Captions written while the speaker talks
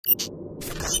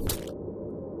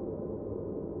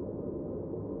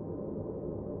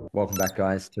Welcome back,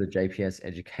 guys, to the JPS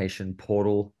Education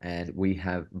Portal. And we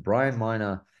have Brian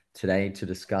Miner today to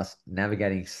discuss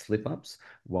navigating slip ups.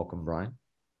 Welcome, Brian.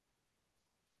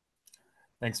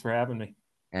 Thanks for having me.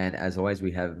 And as always,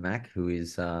 we have Mac, who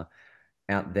is out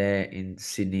there in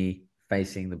Sydney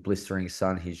facing the blistering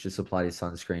sun. He's just applied his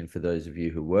sunscreen for those of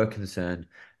you who were concerned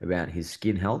about his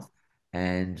skin health.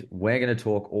 And we're going to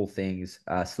talk all things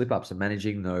slip ups and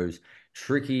managing those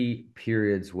tricky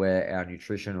periods where our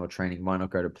nutrition or training might not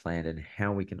go to plan and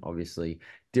how we can obviously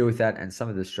deal with that and some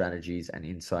of the strategies and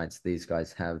insights these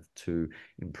guys have to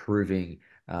improving,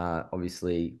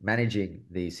 obviously, managing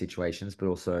these situations, but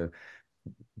also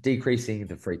decreasing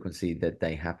the frequency that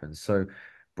they happen. So,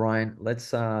 Brian,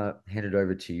 let's hand it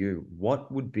over to you. What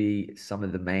would be some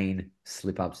of the main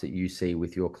slip ups that you see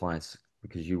with your clients?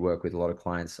 Because you work with a lot of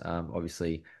clients,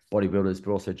 obviously bodybuilders,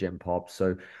 but also gym pop.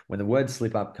 So, when the word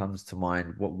slip up comes to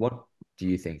mind, what do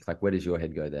you think? Like, where does your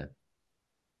head go there?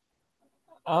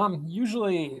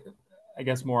 Usually, I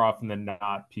guess more often than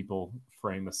not, people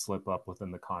frame a slip up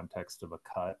within the context of a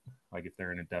cut, like if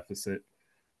they're in a deficit.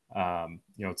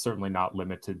 It's certainly not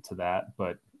limited to that,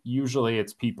 but usually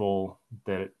it's people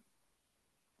that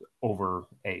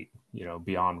overate,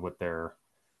 beyond what their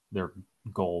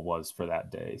goal was for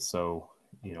that day. So,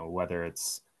 whether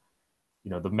it's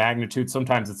the magnitude,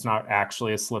 sometimes it's not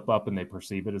actually a slip up and they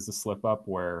perceive it as a slip up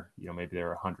where maybe they're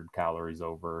 100 calories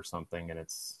over or something, and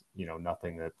it's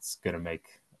nothing that's going to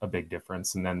make a big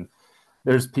difference. And then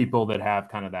there's people that have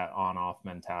kind of that on off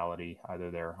mentality,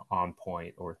 either they're on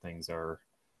point or things are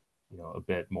a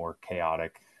bit more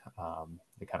chaotic.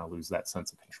 They kind of lose that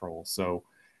sense of control. So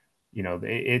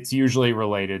it's usually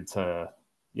related to,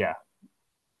 yeah,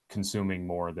 consuming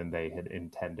more than they had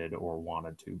intended or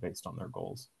wanted to based on their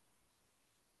goals.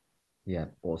 Yeah,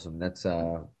 awesome. That's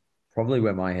probably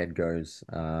where my head goes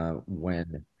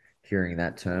when hearing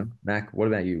that term. Mac, what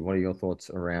about you? What are your thoughts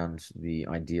around the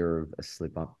idea of a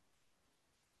slip up?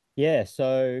 Yeah,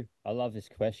 so I love this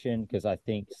question because I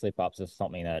think slip ups are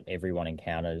something that everyone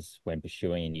encounters when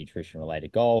pursuing a nutrition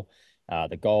related goal.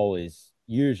 The goal is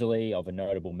usually of a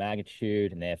notable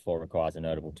magnitude and therefore requires a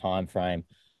notable time frame.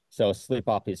 So a slip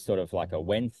up is sort of like a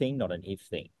when thing, not an if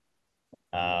thing.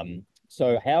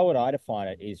 So how would I define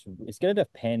it is it's going to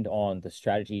depend on the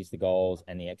strategies, the goals,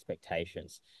 and the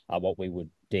expectations, what we would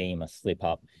deem a slip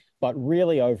up. But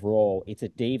really, overall, it's a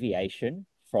deviation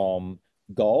from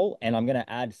goal, and I'm going to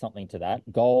add something to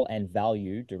that: goal and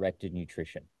value directed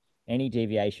nutrition. Any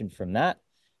deviation from that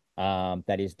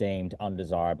that is deemed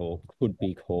undesirable could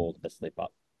be called a slip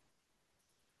up.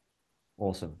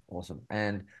 Awesome, awesome.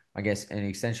 And I guess an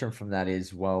extension from that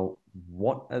is, well,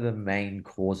 what are the main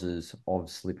causes of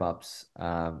slip ups?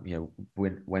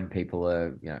 When people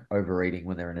are, overeating,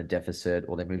 when they're in a deficit,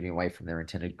 or they're moving away from their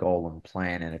intended goal and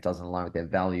plan, and it doesn't align with their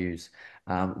values.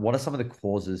 What are some of the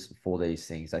causes for these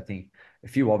things? I think a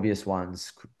few obvious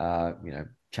ones,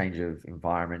 change of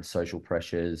environment, social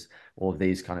pressures, all of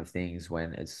these kind of things.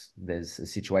 When there's a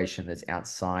situation that's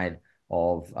outside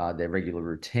of their regular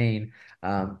routine.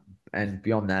 And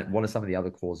beyond that, what are some of the other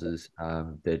causes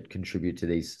that contribute to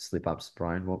these slip ups,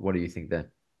 Brian? What do you think there?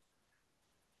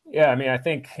 Yeah, I mean, I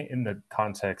think in the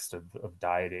context of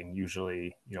dieting,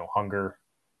 usually, hunger,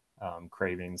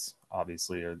 cravings,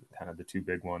 obviously, are kind of the two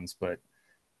big ones. But,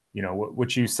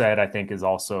 what you said, I think, is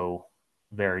also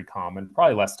very common,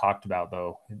 probably less talked about,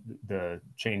 though, the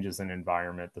changes in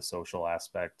environment, the social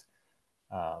aspect.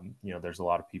 There's a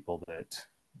lot of people that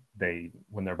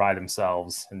when they're by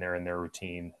themselves and they're in their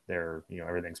routine,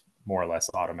 everything's more or less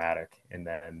automatic. And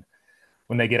then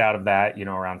when they get out of that,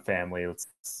 around family, it's,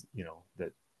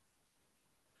 that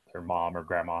their mom or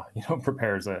grandma,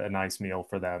 prepares a nice meal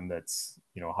for them that's,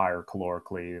 higher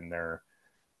calorically, and they're,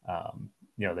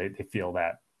 they feel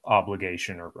that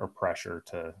obligation or pressure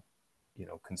to,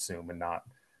 consume and not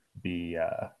be,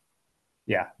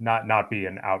 not be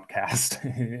an outcast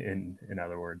in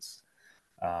other words.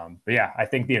 But yeah, I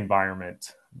think the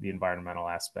environmental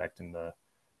aspect and the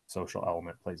social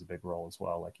element plays a big role as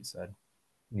well, like you said.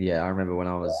 Yeah, I remember when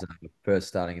I was first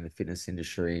starting in the fitness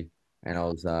industry and I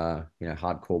was,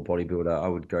 hardcore bodybuilder, I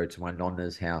would go to my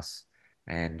nonna's house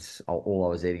and all I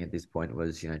was eating at this point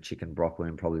was, chicken, broccoli,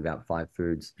 and probably about five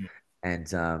foods.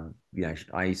 And,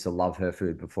 I used to love her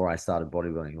food before I started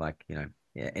bodybuilding. Like, yeah,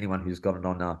 anyone who's got a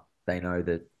nonna, they know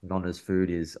that nonna's food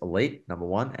is elite, number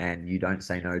one, and you don't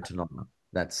say no to nonna.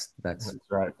 That's That's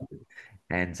right.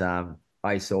 and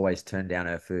I used to always turn down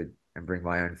her food and bring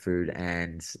my own food,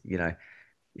 and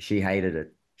she hated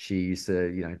it. She used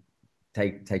to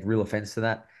take real offense to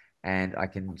that, and I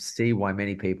can see why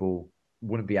many people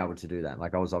wouldn't be able to do that.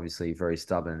 Like I was obviously very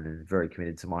stubborn and very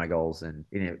committed to my goals, and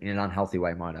in an unhealthy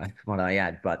way, might I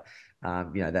add. But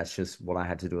that's just what I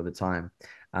had to do at the time.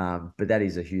 But that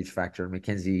is a huge factor. And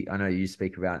Mackenzie, I know you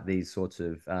speak about these sorts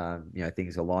of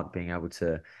things a lot, being able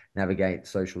to navigate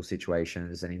social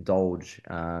situations and indulge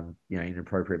in an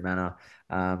appropriate manner.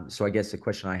 So I guess the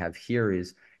question I have here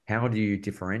is, how do you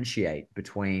differentiate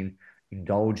between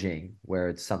indulging, where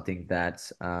it's something that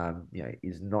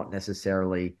is not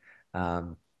necessarily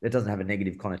it doesn't have a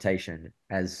negative connotation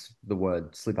as the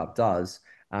word slip up does.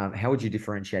 How would you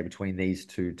differentiate between these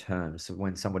two terms? So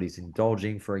when somebody's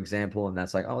indulging, for example, and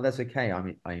that's like, oh, that's okay,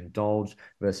 I indulge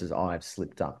versus oh, I've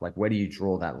slipped up. Like, where do you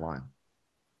draw that line?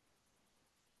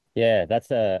 Yeah,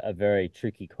 that's a very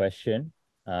tricky question.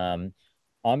 Um,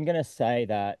 I'm going to say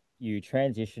that you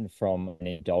transition from an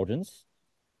indulgence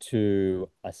to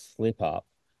a slip up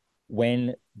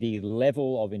when the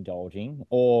level of indulging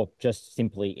or just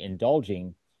simply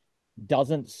indulging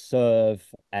doesn't serve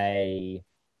a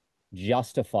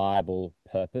justifiable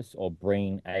purpose or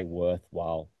bring a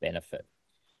worthwhile benefit.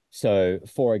 So,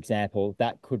 for example,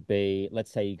 that could be,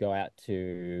 let's say you go out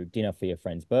to dinner for your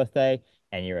friend's birthday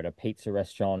and you're at a pizza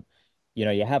restaurant.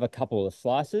 You have a couple of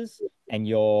slices and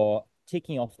you're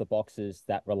ticking off the boxes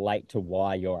that relate to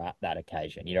why you're at that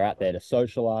occasion. You're out there to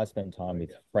socialize, spend time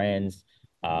with friends,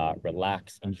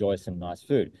 relax, enjoy some nice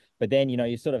food. But then,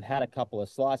 you sort of had a couple of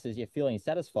slices, you're feeling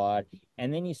satisfied,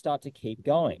 and then you start to keep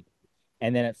going.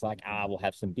 And then it's like, we'll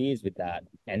have some beers with that.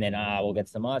 And then, we'll get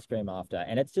some ice cream after.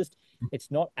 And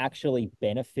it's not actually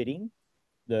benefiting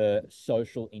the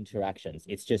social interactions.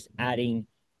 It's just adding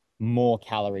more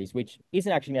calories, which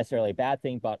isn't actually necessarily a bad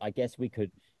thing. But I guess we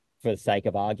could, for the sake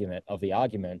of the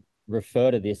argument, refer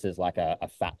to this as like a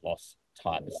fat loss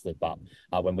type of slip up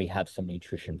when we have some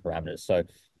nutrition parameters. So,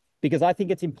 because I think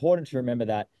it's important to remember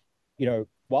that,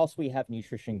 whilst we have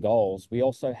nutrition goals, we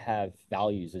also have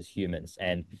values as humans.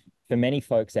 And for many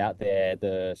folks out there,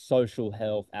 the social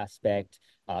health aspect,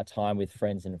 time with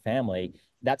friends and family,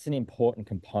 that's an important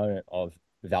component of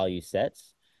value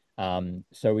sets.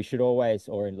 So we should always,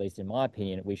 or at least in my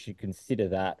opinion, we should consider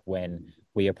that when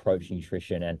we approach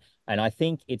nutrition. And I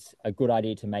think it's a good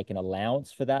idea to make an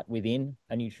allowance for that within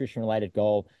a nutrition related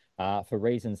goal for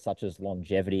reasons such as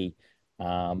longevity,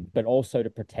 but also to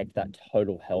protect that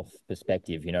total health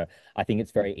perspective. I think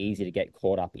it's very easy to get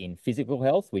caught up in physical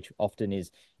health, which often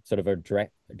is sort of a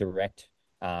direct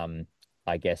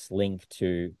I guess, link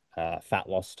to fat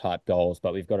loss type goals.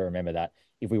 But we've got to remember that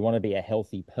if we want to be a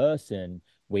healthy person,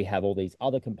 we have all these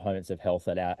other components of health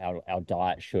that our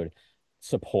diet should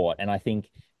support. And I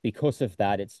think because of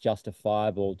that, it's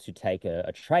justifiable to take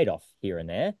a trade-off here and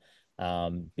there,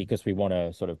 because we want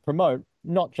to sort of promote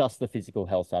not just the physical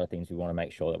health side of things. We want to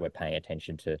make sure that we're paying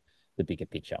attention to the bigger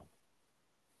picture.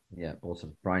 Yeah,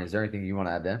 awesome. Brian, is there anything you want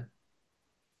to add there?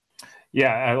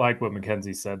 Yeah, I like what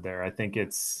Mackenzie said there. I think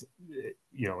it's,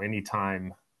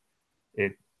 anytime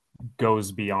it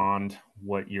goes beyond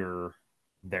what you're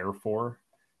there for.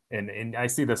 And I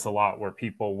see this a lot where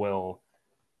people will,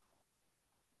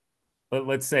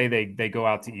 let's say they go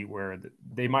out to eat where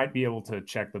they might be able to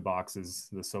check the boxes,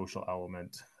 the social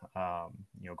element,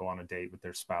 go on a date with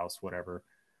their spouse, whatever.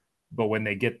 But when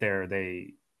they get there,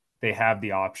 they have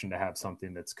the option to have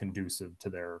something that's conducive to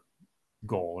their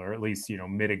goal, or at least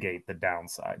mitigate the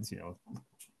downsides,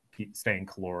 staying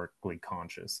calorically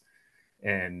conscious.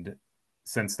 And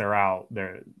since they're out,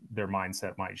 their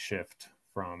mindset might shift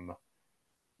from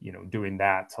doing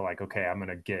that to like, okay, I'm going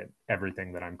to get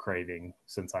everything that I'm craving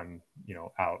since I'm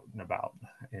out and about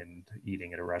and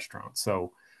eating at a restaurant.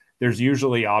 So there's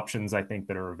usually options, I think,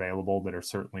 that are available that are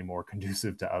certainly more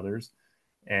conducive to others.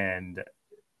 And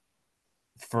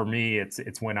for me, it's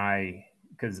when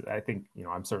because I think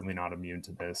I'm certainly not immune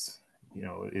to this.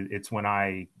 It's when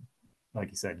I, like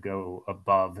you said, go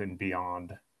above and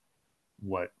beyond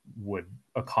what would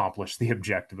accomplish the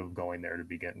objective of going there to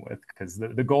begin with, because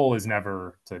the goal is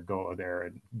never to go there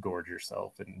and gorge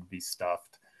yourself and be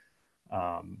stuffed.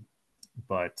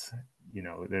 But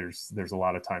there's a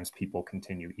lot of times people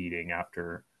continue eating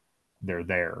after they're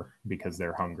there because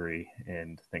they're hungry,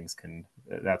 and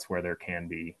that's where there can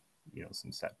be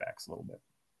some setbacks a little bit.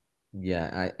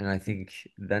 Yeah, and I think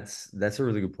that's a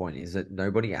really good point, is that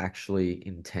nobody actually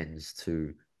intends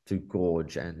to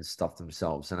gorge and stuff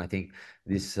themselves. And I think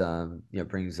this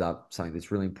brings up something that's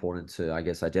really important to, I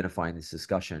guess, identify in this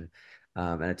discussion.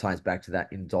 And it ties back to that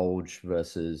indulge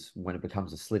versus when it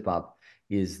becomes a slip up,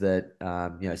 is that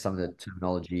some of the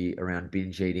terminology around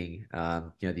binge eating,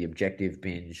 the objective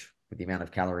binge with the amount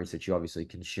of calories that you obviously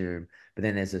consume. But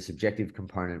then there's a subjective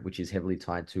component, which is heavily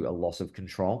tied to a loss of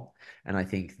control. And I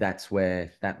think that's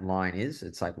where that line is.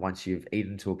 It's like once you've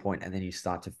eaten to a point and then you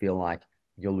start to feel like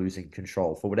you're losing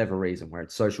control for whatever reason, where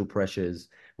it's social pressures,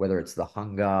 whether it's the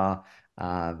hunger,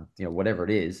 whatever it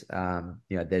is,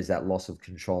 there's that loss of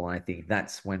control. And I think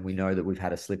that's when we know that we've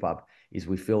had a slip up, is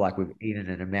we feel like we've eaten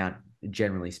an amount,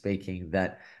 generally speaking,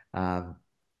 that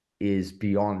is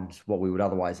beyond what we would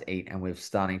otherwise eat, and we're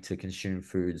starting to consume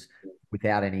foods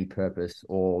without any purpose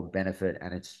or benefit,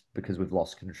 and it's because we've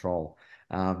lost control.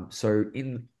 So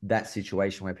in that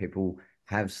situation where people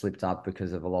have slipped up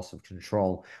because of a loss of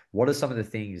control, what are some of the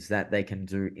things that they can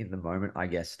do in the moment, I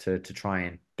guess, to try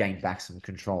and gain back some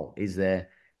control? Is there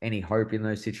any hope in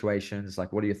those situations?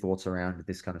 Like, what are your thoughts around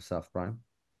this kind of stuff, Brian?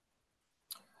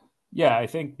 Yeah, I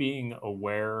think being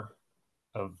aware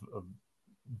of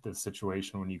the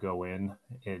situation when you go in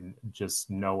and just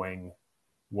knowing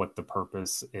what the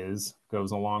purpose is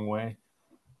goes a long way.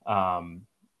 Um,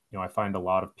 I find a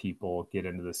lot of people get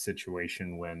into this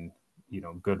situation when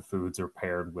good foods are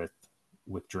paired with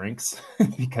drinks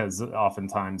because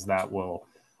oftentimes that will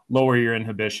lower your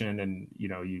inhibition, and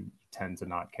you tend to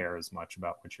not care as much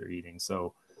about what you're eating.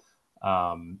 So,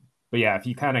 but yeah, if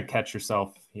you kind of catch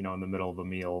yourself, in the middle of a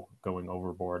meal going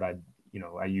overboard,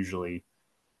 I usually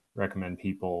recommend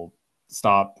people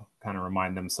stop, kind of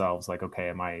remind themselves like, okay,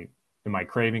 am I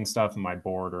craving stuff? Am I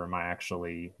bored, or am I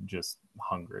actually just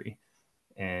hungry?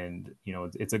 And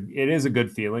it is a good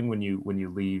feeling when you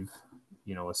leave,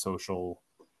 a social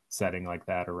setting like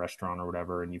that, or restaurant or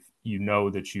whatever, and you know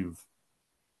that you've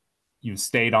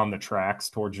stayed on the tracks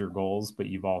towards your goals, but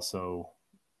you've also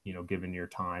given your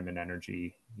time and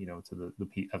energy to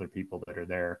the other people that are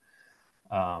there.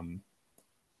 um,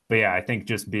 but yeah, I think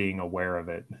just being aware of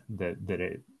it,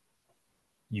 that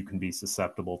you can be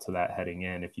susceptible to that heading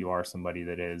in if you are somebody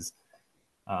that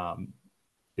um,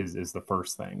 is the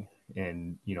first thing,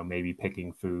 and maybe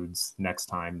picking foods next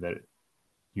time that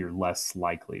you're less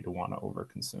likely to want to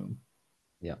overconsume.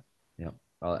 Yeah, yeah.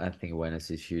 Well, I think awareness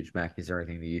is huge. Mac, is there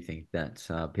anything that you think that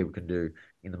people can do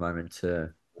in the moment to,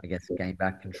 I guess, gain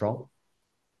back control?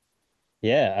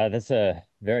 Yeah, that's a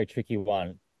very tricky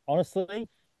one. Honestly,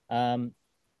 um,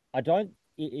 I don't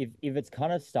if it's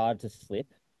kind of started to slip,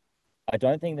 I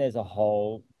don't think there's a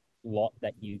whole lot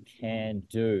that you can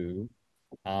do.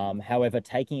 However,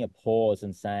 taking a pause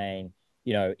and saying,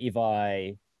 if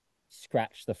I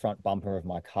scratch the front bumper of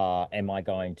my car, am I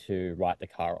going to write the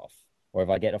car off? Or if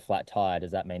I get a flat tire,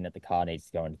 does that mean that the car needs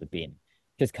to go into the bin?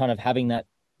 Just kind of having that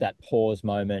pause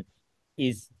moment.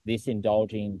 Is this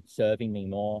indulging serving me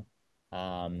more?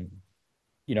 Um,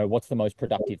 what's the most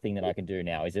productive thing that I can do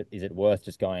now? Is it worth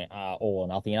just going all or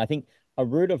nothing? And I think a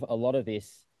root of a lot of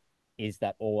this is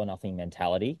that all or nothing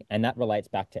mentality, and that relates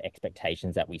back to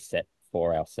expectations that we set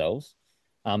for ourselves.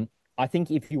 Um, I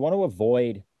think if you want to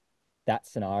avoid that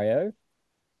scenario,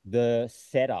 the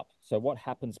setup, so what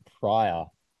happens prior,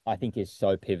 I think is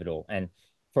so pivotal. And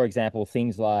for example,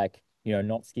 things like,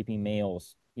 not skipping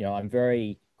meals, I'm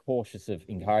very cautious of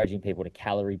encouraging people to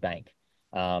calorie bank.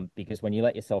 Because when you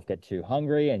let yourself get too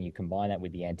hungry and you combine that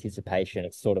with the anticipation,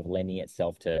 it's sort of lending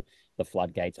itself to the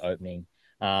floodgates opening.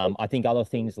 I think other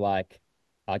things like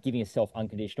giving yourself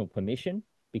unconditional permission,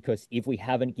 because if we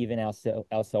haven't given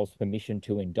ourselves permission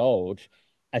to indulge,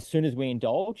 as soon as we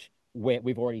indulge,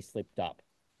 we've already slipped up.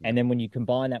 Yeah, And then when you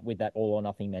combine that with that all or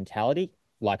nothing mentality,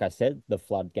 like I said, the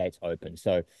floodgates open.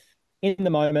 So in the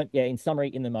moment, yeah, in summary,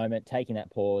 in the moment, taking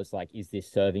that pause, like, is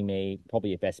this serving me? Probably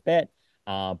your best bet.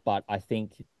 But I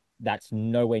think that's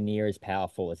nowhere near as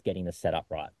powerful as getting the setup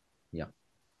right. yeah,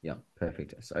 yeah.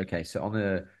 Perfect. So, okay, so on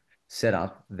the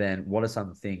setup, then what are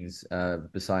some things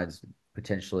besides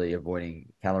potentially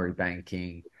avoiding calorie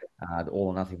banking, the all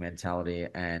or nothing mentality,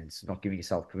 and not giving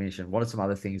yourself permission? What are some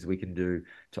other things we can do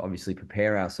to obviously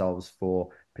prepare ourselves for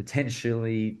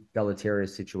potentially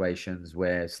deleterious situations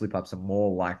where slip ups are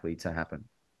more likely to happen?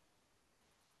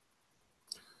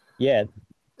 Yeah,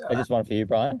 I just one for you,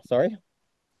 Brian. Sorry.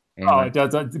 Oh, Anyone? it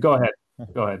does. Go ahead.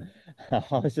 Go ahead.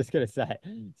 I was just gonna say,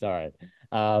 sorry.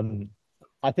 Um,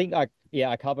 I think I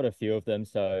covered a few of them.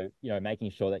 So,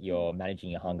 making sure that you're managing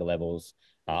your hunger levels,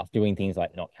 doing things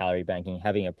like not calorie banking,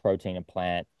 having a protein and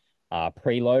plant,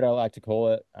 preload, I like to call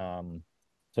it,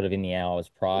 sort of in the hours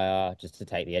prior, just to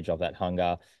take the edge off that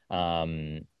hunger.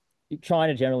 Um, Trying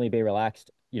to generally be relaxed,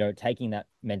 taking that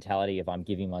mentality of I'm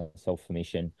giving myself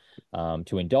permission,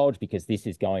 to indulge because this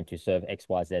is going to serve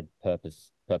XYZ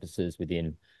purposes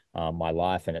within my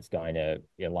life, and it's going to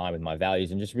align with my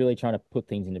values, and just really trying to put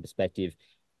things into perspective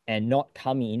and not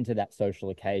coming into that social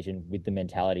occasion with the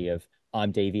mentality of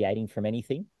I'm deviating from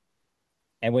anything.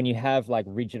 And when you have like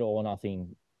rigid or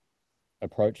nothing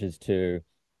approaches to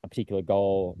a particular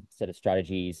goal, set of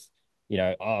strategies,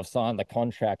 oh, I've signed the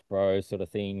contract, bro, sort of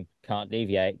thing, can't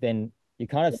deviate, then you're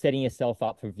kind of setting yourself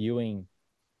up for viewing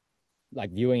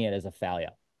it as a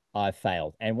failure. I've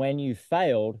failed. And when you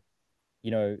failed,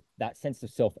 that sense of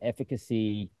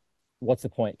self-efficacy, what's the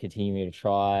point continuing to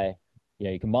try?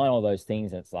 You combine all those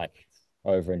things and it's like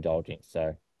overindulging.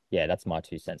 So yeah, that's my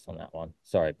 2 cents on that one.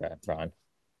 Sorry, Brian.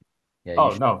 Yeah,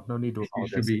 Oh, no, no need to you should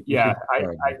apologize. be you Yeah, should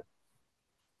be sorry.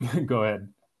 I go ahead.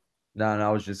 No, no,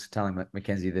 I was just telling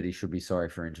Mackenzie that he should be sorry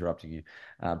for interrupting you.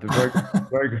 But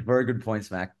very good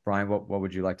points, Mac. Brian, what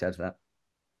would you like to add to that?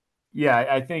 Yeah,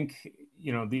 I think,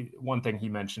 the one thing he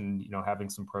mentioned, having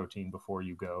some protein before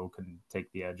you go can take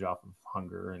the edge off of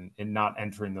hunger and not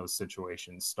entering those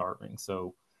situations starving.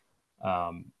 So,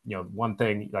 one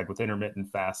thing like with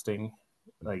intermittent fasting,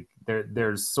 like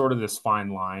there's sort of this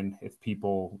fine line if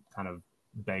people kind of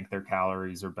bank their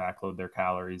calories or backload their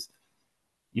calories.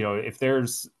 If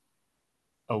there's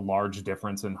a large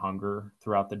difference in hunger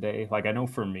throughout the day. Like I know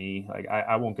for me, like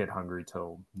I won't get hungry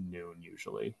till noon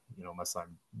usually, unless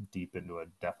I'm deep into a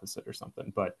deficit or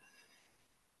something. But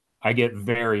I get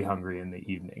very hungry in the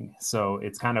evening. So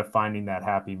it's kind of finding that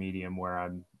happy medium where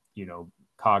I'm,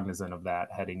 cognizant of that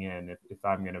heading in. If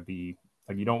I'm going to be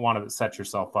like, you don't want to set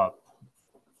yourself up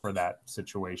for that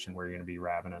situation where you're going to be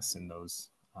ravenous in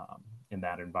in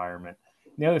that environment.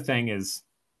 And the other thing is,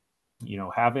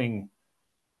 having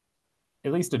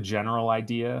at least a general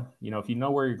idea. If you know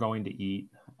where you're going to eat,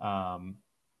 um,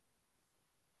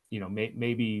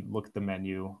 maybe look at the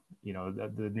menu.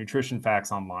 The nutrition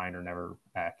facts online are never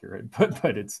accurate,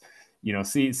 but it's,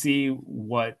 see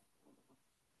what.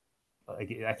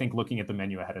 Like, I think looking at the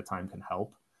menu ahead of time can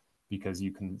help because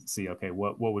you can see, okay,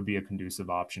 what would be a conducive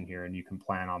option here, and you can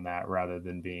plan on that rather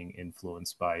than being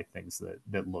influenced by things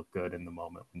that look good in the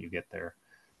moment when you get there.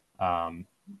 Um,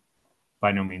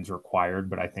 by no means required,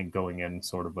 but I think going in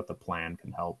sort of with a plan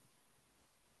can help.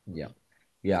 Yeah.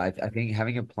 Yeah, I think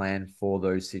having a plan for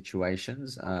those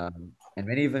situations, and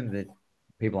many of them that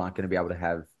people aren't going to be able to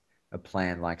have a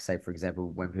plan, like say, for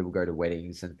example, when people go to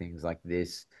weddings and things like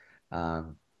this,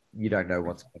 you don't know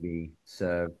what's going to be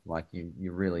served, like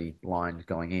you're really blind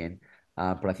going in.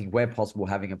 But I think where possible,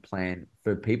 having a plan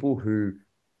for people who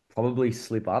probably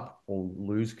slip up or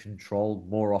lose control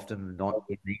more often than not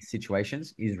in these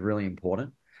situations is really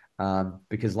important.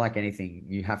 Because like anything,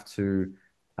 you have to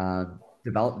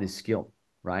develop this skill,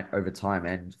 right, over time.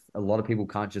 And a lot of people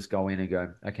can't just go in and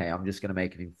go, okay, I'm just going to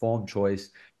make an informed choice,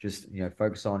 just,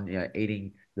 focus on,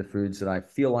 eating the foods that I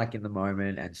feel like in the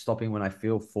moment and stopping when I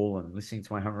feel full and listening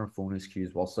to my hunger and fullness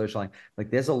cues while socializing. Like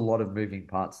there's a lot of moving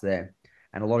parts there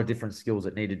and a lot of different skills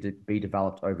that needed to be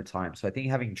developed over time. So I think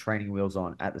having training wheels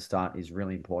on at the start is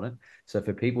really important. So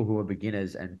for people who are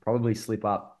beginners and probably slip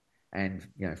up and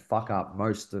fuck up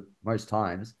most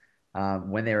times,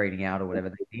 when they're eating out or whatever,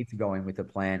 they need to go in with a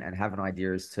plan and have an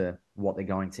idea as to what they're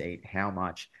going to eat, how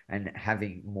much, and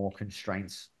having more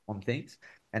constraints on things.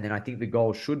 And then I think the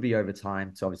goal should be over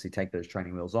time to obviously take those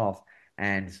training wheels off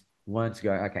and learn to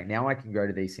go, okay, now I can go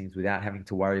to these things without having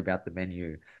to worry about the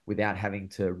menu, without having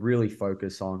to really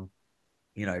focus on,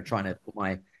 trying to put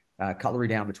my cutlery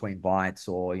down between bites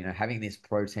or, having this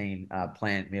protein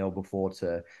plant meal before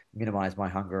to minimize my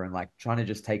hunger and like trying to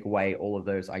just take away all of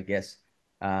those, I guess,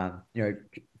 um, you know,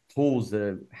 tools that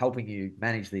are helping you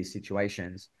manage these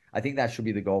situations. I think that should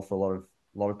be the goal for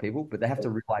a lot of people, but they have to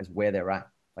realize where they're at.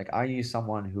 Like, are you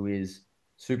someone who is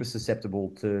super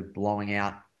susceptible to blowing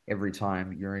out every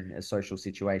time you're in a social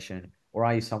situation? Or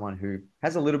are you someone who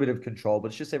has a little bit of control, but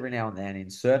it's just every now and then in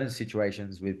certain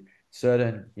situations with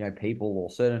certain, people or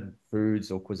certain foods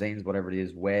or cuisines, whatever it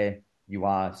is, where you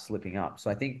are slipping up.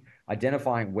 So I think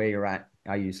identifying where you're at,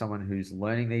 are you someone who's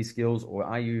learning these skills or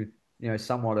are you,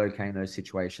 somewhat okay in those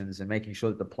situations and making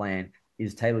sure that the plan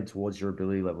is tailored towards your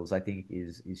ability levels, I think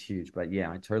is huge. But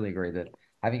yeah, I totally agree that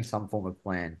having some form of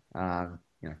plan,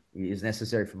 is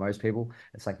necessary for most people.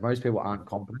 It's like most people aren't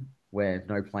competent where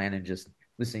no plan and just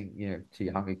listening, to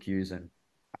your hunger cues and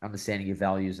understanding your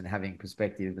values and having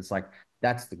perspective. It's like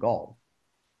that's the goal,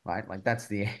 right? Like that's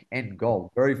the end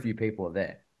goal. Very few people are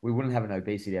there. We wouldn't have an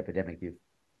obesity epidemic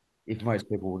if most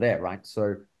people were there, right?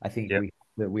 So I think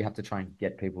Yep. we have to try and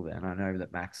get people there. And I know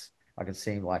that Max, I can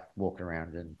see him like walking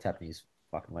around and tapping his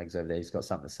fucking legs over there. He's got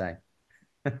something to say.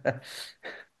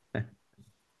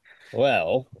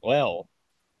 Well.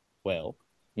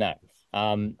 No.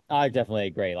 I definitely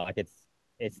agree. Like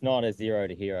it's not a zero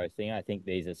to hero thing. I think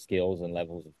these are skills and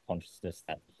levels of consciousness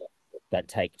that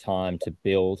take time to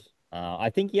build. I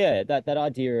think yeah, that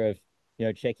idea of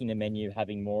checking the menu,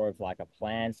 having more of like a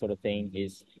plan sort of thing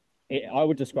I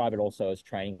would describe it also as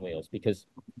training wheels because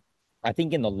I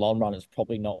think in the long run, it's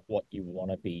probably not what you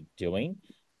want to be doing.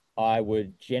 I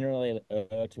would generally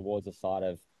err towards the side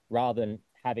of rather than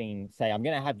having, say, I'm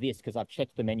going to have this because I've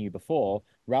checked the menu before,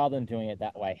 rather than doing it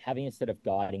that way, having a set of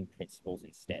guiding principles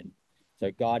instead. So,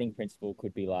 guiding principle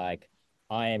could be like,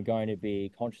 I am going to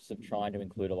be conscious of trying to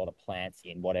include a lot of plants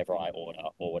in whatever I order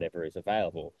or whatever is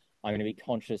available. I'm going to be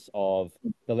conscious of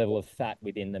the level of fat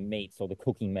within the meats or the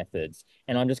cooking methods.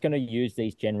 And I'm just going to use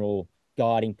these general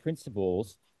guiding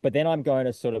principles, but then I'm going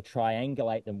to sort of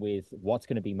triangulate them with what's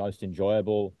going to be most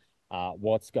enjoyable,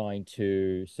 what's going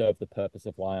to serve the purpose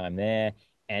of why I'm there,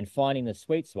 and finding the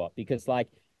sweet spot. Because, like,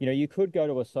 you could go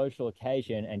to a social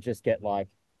occasion and just get like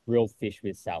grilled fish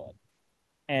with salad.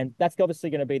 And that's obviously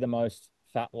going to be the most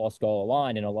fat loss goal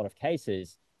aligned in a lot of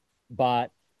cases,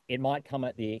 but it might come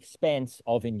at the expense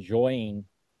of enjoying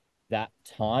that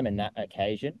time and that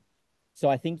occasion. So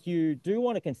I think you do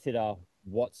want to consider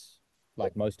what's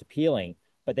like most appealing,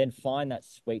 but then find that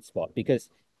sweet spot because,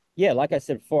 yeah, like I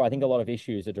said before, I think a lot of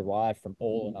issues are derived from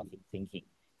all or nothing thinking.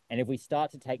 And if we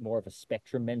start to take more of a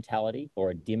spectrum mentality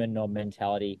or a dim and knob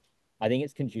mentality, I think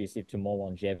it's conducive to more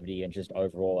longevity and just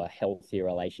overall a healthier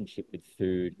relationship with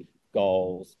food,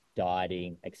 goals,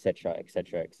 dieting, etc.,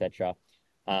 etc., etc.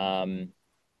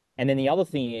 And then the other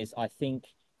thing is, I think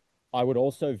I would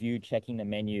also view checking the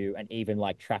menu and even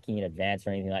like tracking in advance or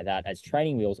anything like that as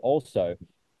training wheels also,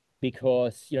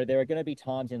 because there are going to be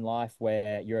times in life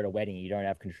where you're at a wedding, you don't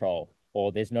have control,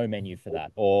 or there's no menu for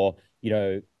that, or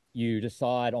you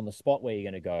decide on the spot where you're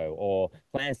going to go, or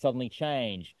plans suddenly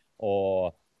change,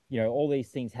 or all these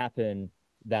things happen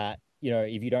that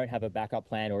if you don't have a backup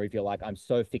plan, or if you're like, I'm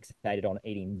so fixated on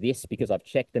eating this because I've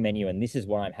checked the menu and this is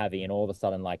what I'm having, and all of a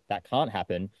sudden like that can't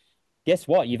happen, guess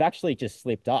what? You've actually just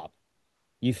slipped up.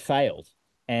 You've failed.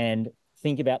 And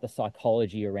think about the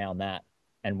psychology around that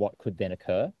and what could then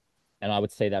occur. And I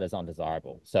would see that as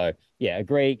undesirable. So yeah,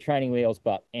 agree, training wheels,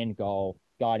 but end goal,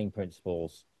 guiding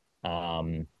principles,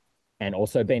 and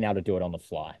also being able to do it on the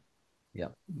fly. Yeah.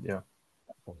 Yeah,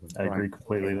 Awesome. I Brian, agree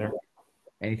completely there.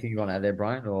 anything you want to add there,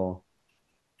 Brian? Or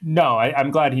No,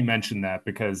 I'm glad he mentioned that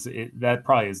because that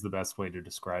probably is the best way to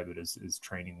describe it is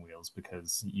training wheels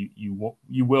because you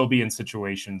will be in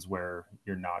situations where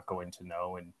you're not going to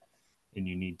know and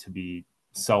you need to be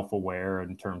self-aware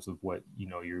in terms of what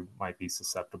you might be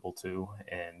susceptible to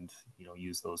and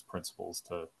use those principles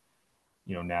to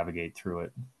navigate through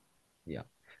it. yeah,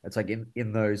 it's like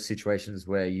in those situations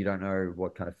where you don't know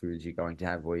what kind of foods you're going to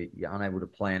have, or you're unable to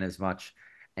plan as much,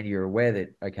 and you're aware that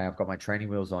okay, I've got my training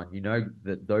wheels on. You know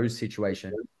that those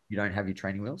situations you don't have your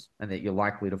training wheels, and that you're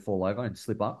likely to fall over and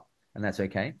slip up, and that's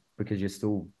okay because you're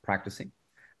still practicing.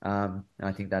 And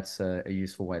I think that's a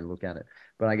useful way to look at it.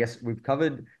 But I guess we've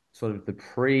covered sort of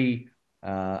the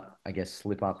I guess,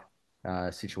 slip up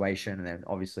situation, and then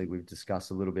obviously we've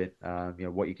discussed a little bit,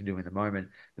 what you can do in the moment.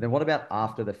 But then what about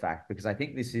after the fact? Because I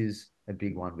think this is a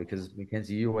big one. Because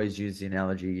Mackenzie, you always use the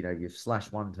analogy, you've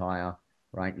slashed one tire,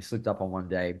 right? You slipped up on one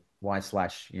day. Why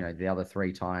slash, the other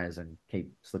three tires and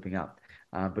keep slipping up?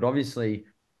 But obviously,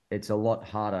 it's a lot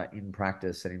harder in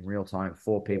practice and in real time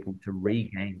for people to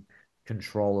regain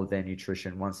control of their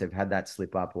nutrition once they've had that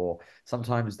slip up, or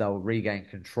sometimes they'll regain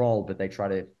control, but they try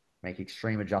to make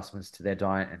extreme adjustments to their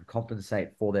diet and compensate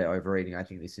for their overeating. I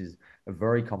think this is a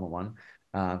very common one.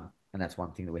 And that's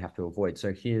one thing that we have to avoid.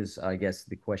 So here's, I guess,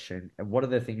 the question. What are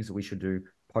the things that we should do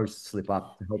post slip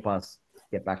up to help us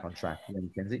get back on track? Yeah,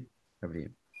 Mackenzie, over to you.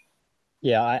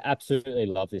 Yeah, I absolutely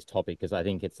love this topic because I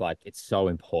think it's so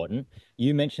important.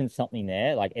 You mentioned something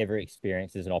there, like every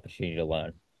experience is an opportunity to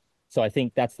learn. So I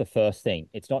think that's the first thing.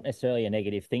 It's not necessarily a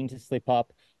negative thing to slip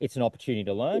up. It's an opportunity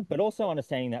to learn, but also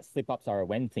understanding that slip ups are a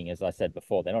when thing, as I said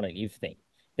before. They're not an if thing.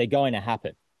 They're going to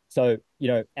happen. So,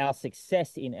 our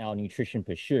success in our nutrition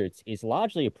pursuits is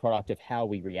largely a product of how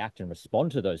we react and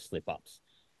respond to those slip ups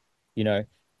you know.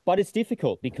 But it's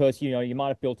difficult because, you might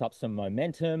have built up some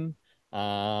momentum.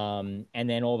 And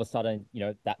then all of a sudden,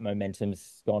 that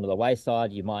momentum's gone to the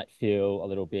wayside. You might feel a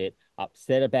little bit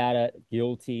upset about it,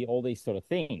 guilty, all these sort of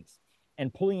things.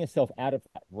 And pulling yourself out of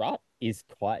that rut is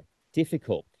quite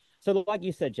difficult. So, like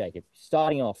you said, Jacob,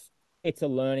 starting off, it's a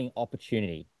learning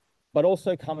opportunity, but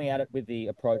also coming at it with the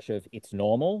approach of it's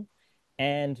normal.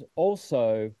 And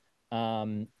also,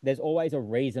 there's always a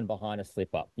reason behind a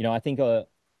slip up. I think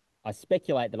I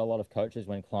speculate that a lot of coaches,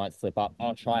 when clients slip up,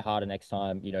 I'll try harder next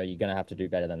time. You're going to have to do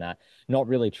better than that. Not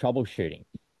really troubleshooting.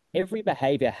 Every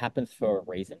behavior happens for a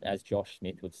reason, as Josh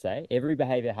Smith would say. Every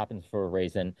behavior happens for a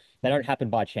reason. They don't happen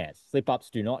by chance. Slip ups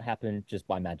do not happen just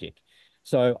by magic.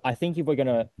 So I think if we're going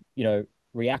to,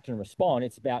 react and respond.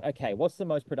 It's about, okay, what's the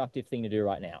most productive thing to do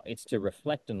right now? It's to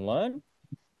reflect and learn,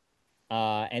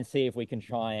 and see if we can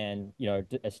try and,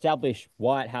 establish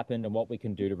why it happened and what we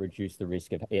can do to reduce the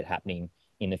risk of it happening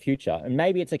in the future. And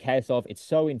maybe it's a case of it's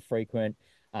so infrequent.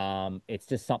 It's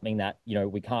just something that,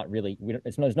 we can't really,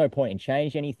 there's no point in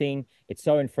change anything. It's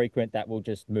so infrequent that we'll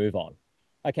just move on.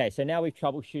 Okay, so now we've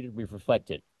troubleshooted, we've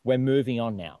reflected. We're moving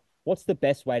on now. What's the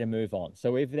best way to move on?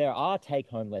 So if there are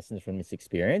take-home lessons from this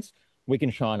experience, we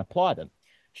can try and apply them.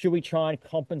 Should we try and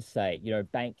compensate,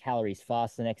 bank calories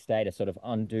fast the next day to sort of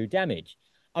undo damage?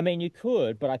 I mean, you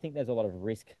could, but I think there's a lot of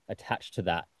risk attached to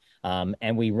that.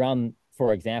 And we run,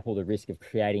 for example, the risk of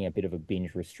creating a bit of a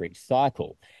binge restrict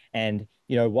cycle. And,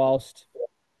 whilst,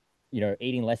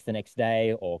 eating less the next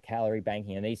day or calorie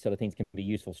banking and these sort of things can be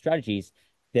useful strategies,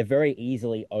 they're very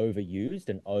easily overused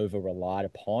and over relied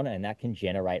upon, and that can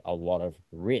generate a lot of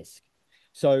risk.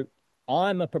 So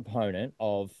I'm a proponent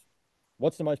of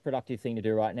what's the most productive thing to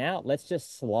do right now? Let's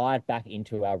just slide back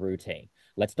into our routine.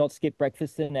 Let's not skip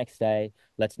breakfast the next day.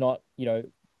 Let's not,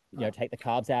 take the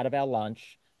carbs out of our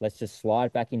lunch. Let's just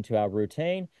slide back into our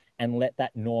routine and let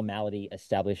that normality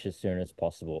establish as soon as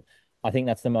possible. I think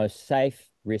that's the most safe,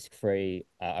 risk-free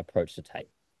approach to take.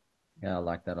 Yeah, I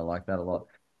like that. I like that a lot.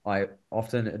 I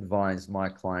often advise my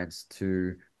clients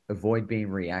to avoid being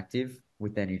reactive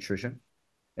with their nutrition,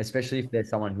 especially if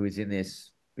there's someone who is in this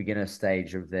beginner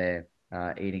stage of their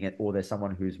eating it, or there's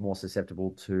someone who's more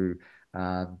susceptible to,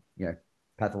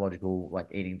 pathological like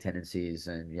eating tendencies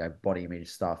and body image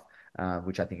stuff,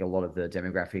 which I think a lot of the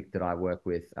demographic that I work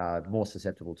with are more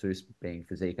susceptible to, being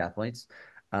physique athletes.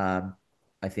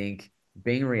 I think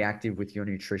being reactive with your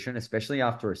nutrition, especially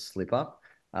after a slip up,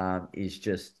 is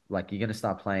just like you're going to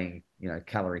start playing,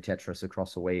 calorie Tetris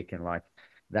across a week, and like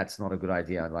that's not a good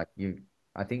idea.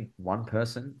 I think one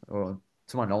person, or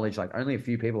to my knowledge, like only a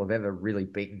few people have ever really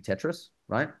beaten Tetris,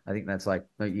 right? I think that's like,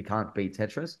 no, you can't beat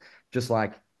Tetris. Just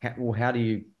like, how do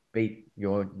you beat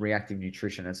your reactive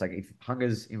nutrition? It's like if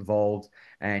hunger's involved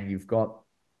and you've got,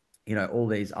 all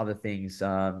these other things,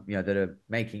 that are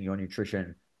making your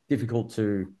nutrition difficult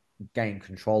to gain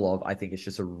control of, I think it's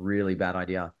just a really bad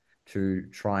idea to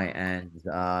try and,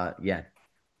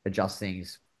 adjust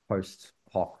things post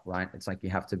hoc, right? It's like you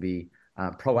have to be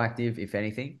proactive, if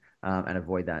anything, and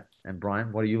avoid that. And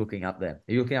Brian, what are you looking up there?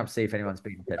 Are you looking up to see if anyone's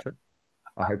beaten Tetris?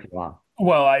 I hope you are.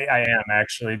 Well, I am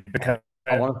actually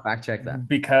I want to fact check that.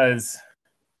 because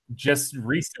just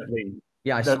recently,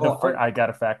 Yeah, I the saw. first, I got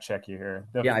to fact check you here.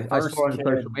 The Yeah, I first saw on kid,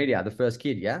 social media the first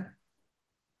kid. Yeah,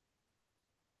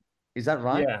 is that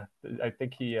right? yeah, I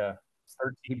think he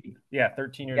 13. He, Yeah,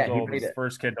 13 years yeah, he old made was the it.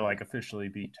 first kid to like officially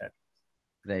beat Ted.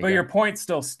 There you But your go. point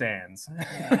still stands.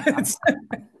 it's,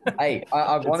 Hey,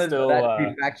 I it's wanted still that to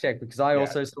be fact checked because I yeah.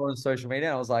 also saw on social media.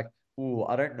 And I was like, "Ooh,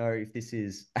 I don't know if this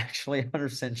is actually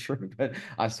 100% true," but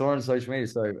I saw it on social media,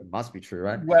 so it must be true,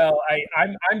 right? Well,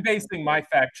 I'm basing my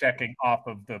fact checking off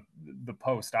of the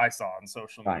post I saw on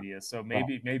social Right, media, so right.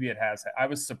 maybe it has. I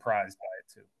was surprised by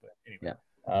it too, but Yeah.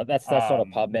 anyway. That's not a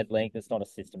PubMed link. That's not a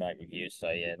systematic review. So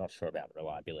yeah, not sure about the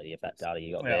reliability of that data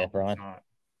you got there, Well, it's Brian. not.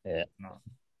 Yeah. It's not.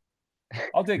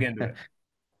 I'll dig into it.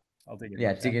 I'll dig into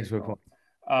Yeah, it dig after the into a call. point.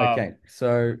 Okay,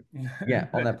 so yeah,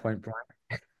 on But that point,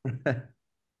 Brian.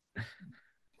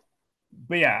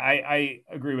 but yeah, I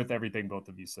agree with everything both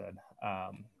of you said.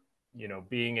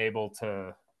 Being able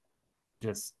to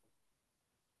just,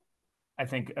 I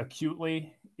think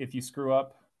acutely, if you screw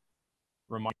up,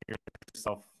 remind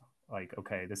yourself like,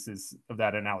 okay, this is of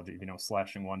that analogy,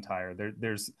 slashing one tire.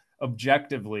 There's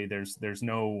objectively, there's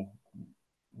no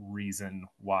reason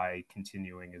why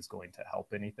continuing is going to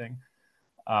help anything.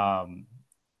 Um,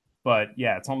 but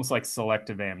yeah, it's almost like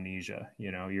selective amnesia.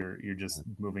 You're just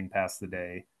moving past the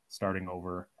day, starting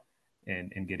over,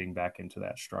 and getting back into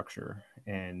that structure.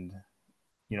 And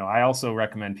I also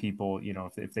recommend people,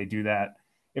 if they do that,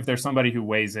 if there's somebody who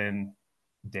weighs in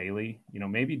daily,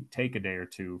 maybe take a day or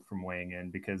two from weighing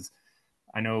in, because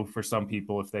I know for some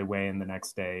people, if they weigh in the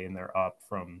next day and they're up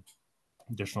from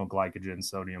additional glycogen,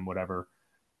 sodium, whatever,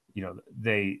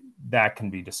 that can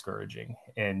be discouraging.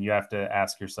 And you have to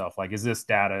ask yourself, like, is this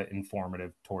data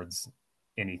informative towards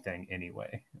anything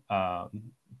anyway?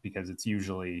 Because it's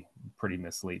usually pretty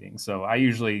misleading. So I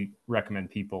usually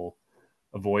recommend people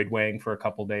avoid weighing for a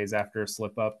couple days after a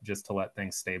slip up, just to let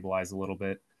things stabilize a little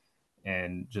bit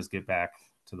and just get back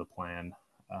to the plan.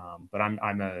 But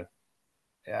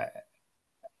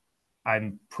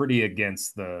I'm pretty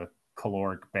against the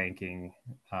caloric banking,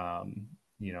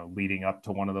 leading up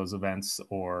to one of those events,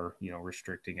 or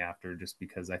restricting after, just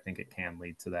because I think it can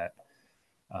lead to that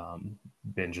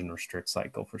binge and restrict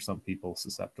cycle for some people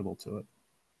susceptible to it.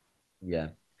 Yeah.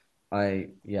 I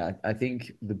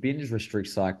think the binge restrict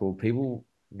cycle, people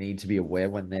need to be aware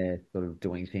when they're sort of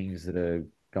doing things that are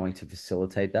going to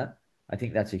facilitate that. I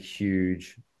think that's a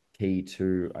huge key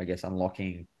to, I guess,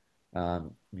 unlocking,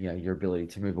 your ability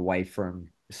to move away from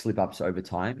slip ups over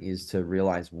time is to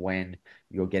realize when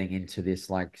you're getting into this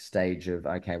like stage of,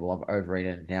 okay, well, I've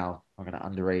overeaten, now I'm going to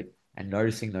undereat, and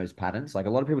noticing those patterns. Like a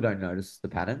lot of people don't notice the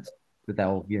patterns, but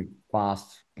they'll,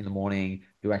 fast in the morning,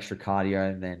 do extra cardio,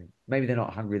 and then maybe they're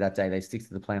not hungry that day. They stick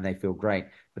to the plan, they feel great.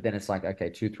 But then it's like, okay,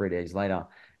 2, 3 days later.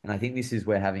 And I think this is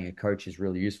where having a coach is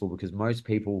really useful because most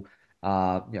people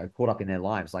are, caught up in their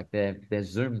lives. Like they're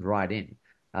zoomed right in.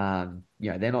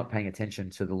 They're not paying attention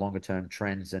to the longer term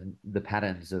trends and the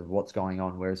patterns of what's going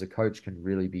on. Whereas a coach can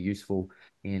really be useful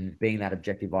in being that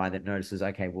objective eye that notices,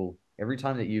 okay, well, every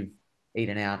time that you've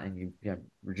eaten out and you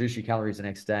reduce your calories the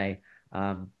next day,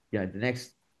 the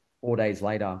next 4 days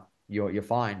later, you're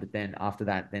fine. But then after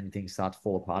that, then things start to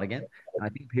fall apart again. And I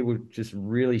think people just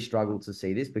really struggle to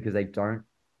see this because they don't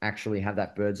actually have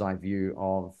that bird's eye view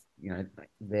of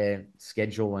their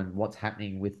schedule and what's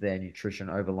happening with their nutrition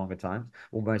over longer times.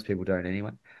 Well, most people don't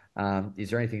anyway. Is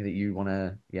there anything that you want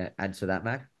to add to that,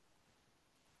 Mac?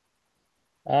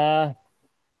 Uh,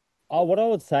 what I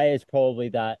would say is probably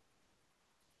that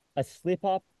a slip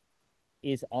up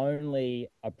is only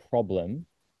a problem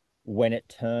when it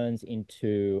turns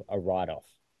into a write-off.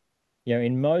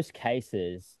 In most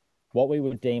cases, what we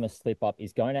would deem a slip up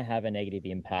is going to have a negative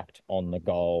impact on the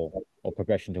goal or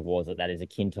progression towards it that is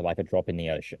akin to like a drop in the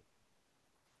ocean.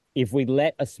 If we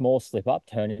let a small slip up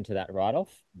turn into that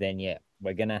write-off, then yeah,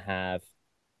 we're going to have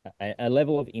a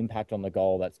level of impact on the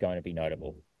goal that's going to be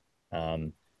notable.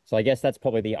 So I guess that's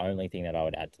probably the only thing that I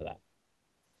would add to that.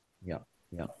 Yeah,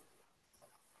 yeah.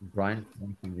 Brian,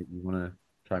 anything that you want to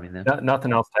chime in there?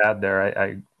 Nothing else to add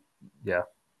there. Yeah,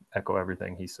 echo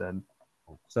everything he said.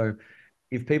 So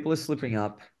if people are slipping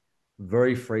up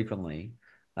very frequently,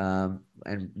 and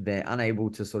they're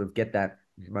unable to sort of get that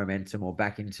momentum or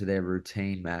back into their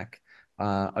routine, Mac,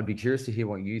 I'd be curious to hear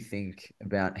what you think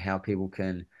about how people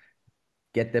can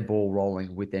get their ball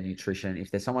rolling with their nutrition.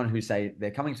 If there's someone who say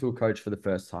they're coming to a coach for the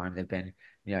first time, they've been,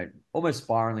 almost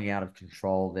spiraling out of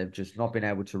control. They've just not been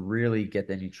able to really get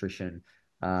their nutrition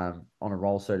on a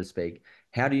roll, so to speak.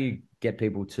 How do you get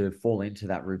people to fall into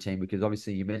that routine? Because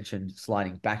obviously you mentioned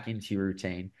sliding back into your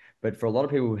routine, but for a lot of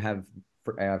people who have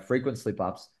frequent slip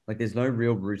ups, like there's no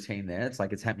real routine there. It's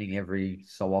like it's happening every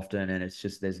so often, and it's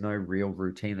just there's no real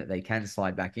routine that they can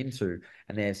slide back into,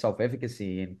 and their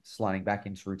self-efficacy in sliding back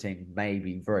into routine may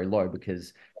be very low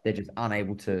because they're just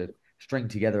unable to string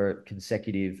together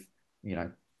consecutive,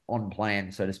 on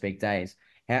plan, so to speak, days.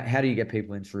 How do you get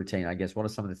people into routine? I guess what are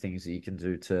some of the things that you can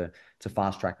do to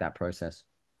fast track that process?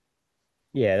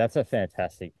 Yeah, that's a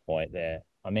fantastic point there.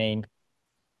 I mean,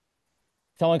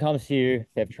 someone comes to you,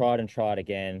 they've tried and tried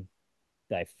again,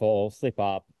 they fall, slip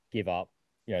up, give up,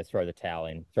 throw the towel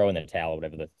in, throw in the towel,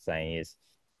 whatever the saying is.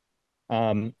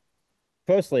 Um,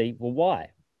 Firstly, well,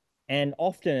 why? And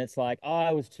often it's like, oh,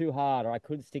 I was too hard, or I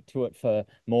couldn't stick to it for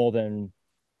more than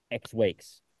X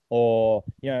weeks. Or,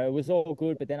 it was all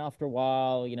good, but then after a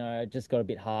while, it just got a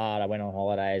bit hard. I went on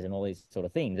holidays and all these sort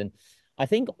of things. And I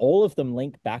think all of them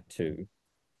link back to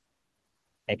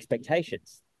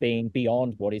expectations being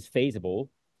beyond what is feasible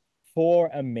for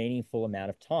a meaningful amount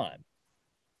of time.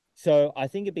 So I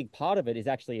think a big part of it is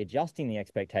actually adjusting the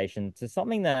expectation to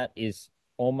something that is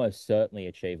almost certainly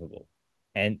achievable.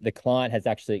 And the client has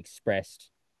actually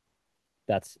expressed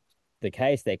that's the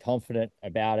case. They're confident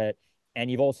about it. And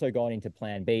you've also gone into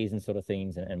plan Bs and sort of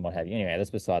things and what have you. Anyway, that's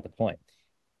beside the point.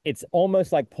 It's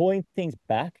almost like pulling things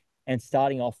back and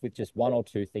starting off with just one or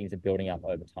two things and building up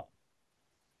over time.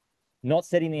 Not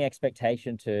setting the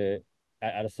expectation to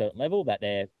at a certain level that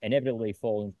they're inevitably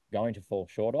going to fall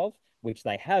short of, which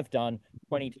they have done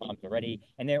 20 times already,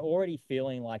 and they're already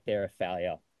feeling like they're a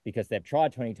failure because they've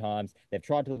tried 20 times, they've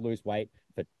tried to lose weight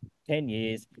for 10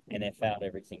 years, and they've failed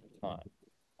every single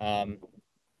time.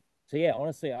 So yeah,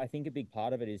 honestly, I think a big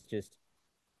part of it is just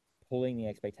pulling the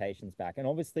expectations back. And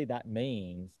obviously that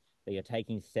means that you're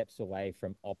taking steps away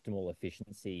from optimal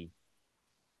efficiency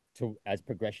to as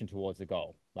progression towards the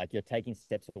goal. Like you're taking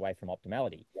steps away from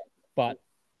optimality. But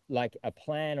like a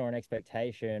plan or an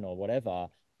expectation or whatever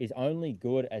is only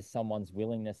good as someone's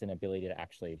willingness and ability to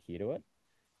actually adhere to it.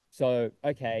 So,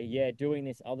 okay, yeah, doing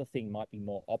this other thing might be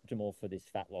more optimal for this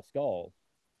fat loss goal,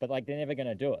 but like they're never going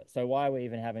to do it. So why are we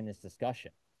even having this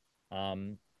discussion?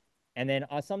 And then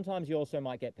sometimes you also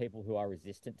might get people who are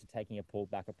resistant to taking a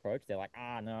pulled back approach. They're like,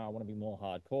 no, I want to be more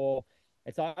hardcore.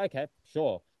 It's like, okay,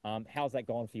 sure. How's that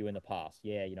gone for you in the past?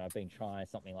 Yeah, I've been trying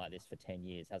something like this for 10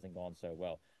 years, hasn't gone so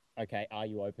well. okay, are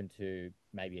you open to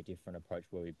maybe a different approach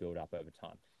where we build up over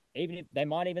time? Even if they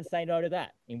might even say no to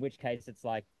that, in which case it's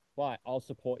like, right, I'll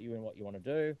support you in what you want to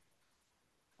do.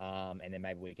 And then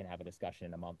maybe we can have a discussion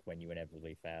in a month when you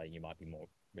inevitably fail and you might be more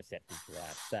receptive to what I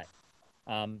have to say.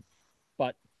 Um,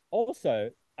 but also,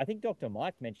 I think Dr.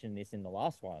 Mike mentioned this in the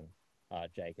last one,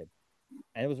 Jacob,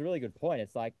 and it was a really good point.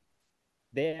 It's like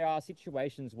there are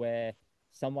situations where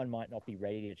someone might not be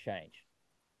ready to change.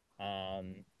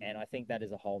 And I think that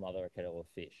is a whole nother kettle of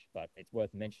fish, but it's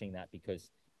worth mentioning that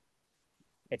because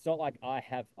it's not like I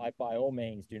by all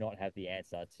means do not have the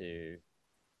answer to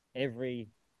every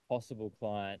possible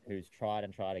client who's tried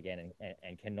and tried again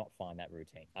and cannot find that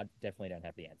routine. I definitely don't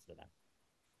have the answer to that.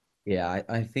 Yeah,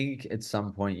 I think at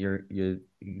some point you're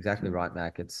exactly right,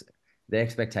 Mac. It's the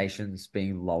expectations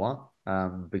being lower,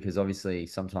 because obviously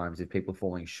sometimes if people are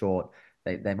falling short,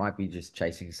 they might be just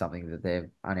chasing something that they're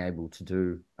unable to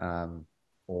do,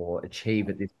 or achieve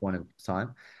at this point of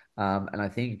time. And I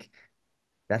think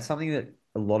that's something that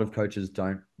a lot of coaches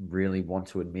don't really want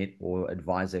to admit or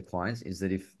advise their clients, is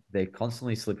that if they're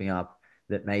constantly slipping up,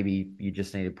 that maybe you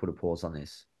just need to put a pause on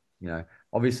this. You know,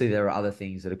 obviously there are other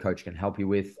things that a coach can help you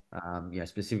with.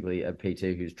 Specifically a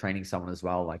PT who's training someone as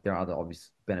well. Like there are other obvious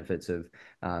benefits of,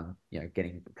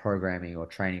 getting programming or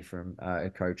training from a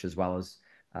coach, as well as,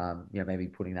 maybe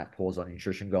putting that pause on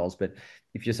nutrition goals. But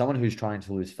if you're someone who's trying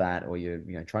to lose fat, or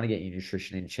you're, trying to get your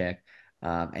nutrition in check,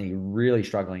 and you're really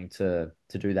struggling to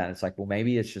do that, it's like, well,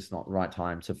 maybe it's just not the right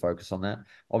time to focus on that.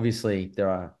 Obviously,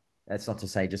 that's not to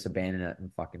say just abandon it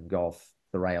and fucking go off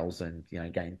the rails and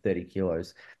gain 30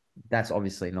 kilos. That's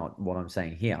obviously not what I'm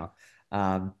saying here.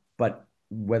 But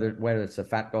whether it's a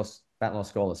fat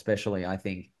loss goal, especially, I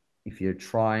think if you're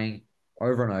trying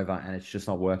over and over and it's just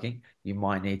not working, you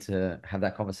might need to have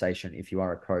that conversation if you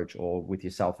are a coach or with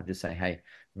yourself, and just say, hey,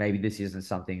 maybe this isn't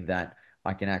something that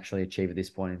I can actually achieve at this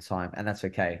point in time. And that's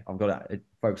okay. I've got to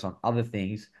focus on other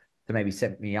things to maybe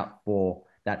set me up for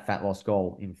that fat loss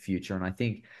goal in future. And I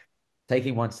think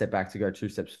taking one step back to go two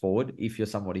steps forward, if you're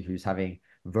somebody who's having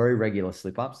very regular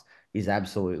slip ups, is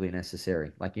absolutely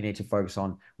necessary. Like you need to focus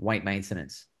on weight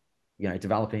maintenance,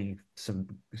 developing some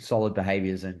solid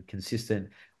behaviors and consistent,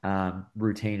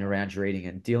 routine around your eating,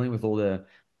 and dealing with all the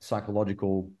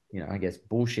psychological, I guess,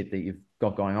 bullshit that you've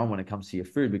got going on when it comes to your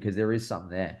food, because there is something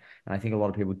there. And I think a lot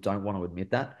of people don't want to admit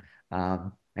that.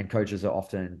 And coaches are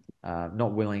often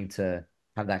not willing to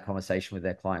have that conversation with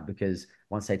their client, because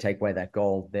once they take away that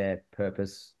goal, their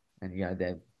purpose and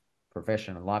their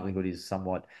profession and livelihood is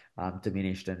somewhat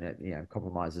diminished, and it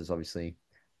compromises obviously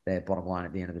their bottom line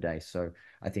at the end of the day. So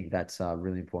I think that's a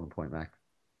really important point, Mac.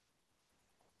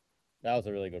 That was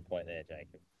a really good point there,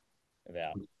 Jacob,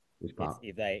 about Which it's part?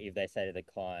 if they say to the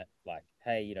client like,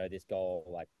 hey, this goal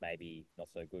like maybe not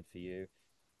so good for you,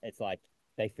 it's like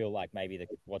they feel like maybe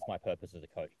what's my purpose as a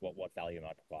coach? What value am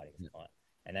I providing as a client?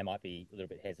 And they might be a little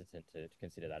bit hesitant to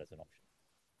consider that as an option.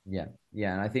 Yeah,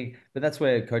 yeah, and I think, but that's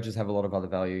where coaches have a lot of other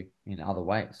value in other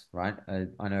ways, right?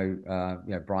 I know,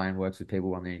 Brian works with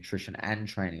people on their nutrition and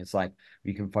training. It's like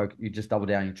you just double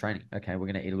down your training. Okay, we're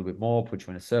going to eat a little bit more, put you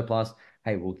in a surplus.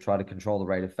 Hey, we'll try to control the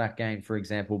rate of fat gain, for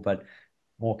example, but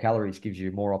more calories gives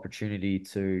you more opportunity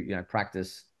to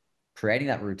practice creating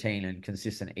that routine and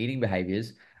consistent eating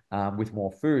behaviors, with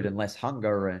more food and less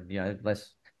hunger, and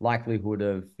less likelihood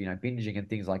of binging and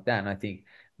things like that. And I think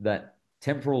that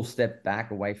temporal step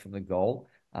back away from the goal,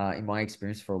 in my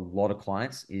experience, for a lot of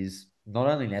clients, is not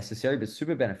only necessary but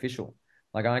super beneficial.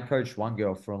 Like I coached one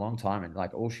girl for a long time, and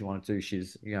like all she wanted to do,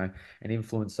 she's an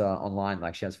influencer online.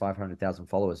 Like she has 500,000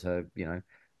 followers. Her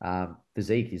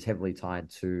physique is heavily tied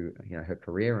to her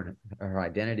career and her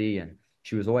identity, and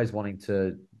she was always wanting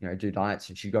to do diets,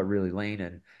 and she got really lean,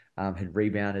 and had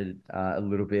rebounded a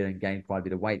little bit and gained quite a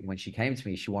bit of weight. And when she came to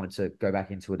me, she wanted to go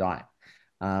back into a diet,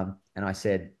 and I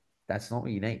said, that's not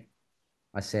what you need.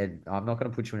 I said, I'm not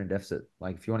going to put you in a deficit.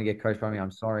 Like, if you want to get coached by me,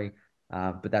 I'm sorry,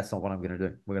 but that's not what I'm going to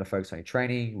do. We're going to focus on your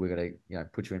training. We're going to,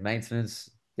 put you in maintenance,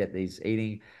 get these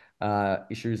eating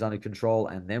issues under control,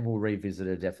 and then we'll revisit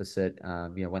a deficit,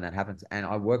 when that happens. And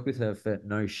I worked with her for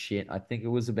no shit. I think it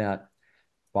was about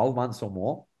 12 months or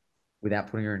more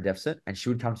without putting her in deficit. And she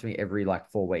would come to me every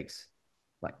like 4 weeks.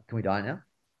 Like, can we diet now?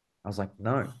 I was like,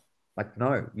 no,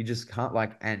 you just can't.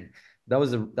 Like, and that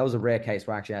was a rare case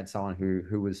where I actually had someone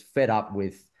who was fed up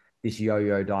with this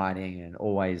yo-yo dieting and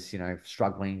always,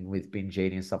 struggling with binge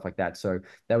eating and stuff like that. So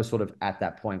they were sort of at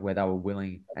that point where they were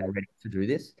willing and ready to do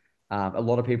this. A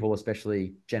lot of people,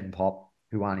 especially Gen Pop,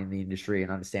 who aren't in the industry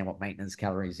and understand what maintenance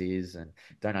calories is, and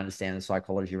don't understand the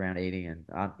psychology around eating, and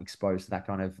aren't exposed to that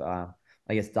kind of,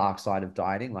 I guess, dark side of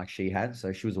dieting like she had.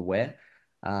 So she was aware,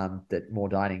 that more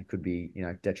dieting could be,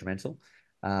 detrimental.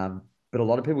 But a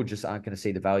lot of people just aren't going to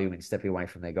see the value in stepping away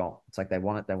from their goal. It's like they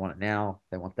want it now.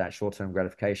 They want that short-term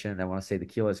gratification. They want to see the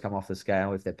kilos come off the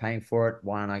scale. If they're paying for it,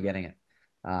 why aren't I getting it?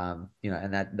 And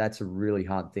that's a really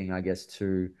hard thing, I guess,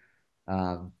 to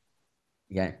um,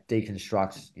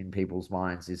 deconstruct in people's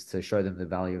minds, is to show them the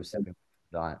value of stepping away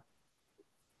from the diet.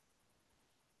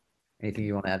 Anything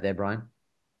you want to add there, Brian?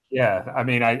 Yeah, I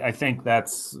mean, I think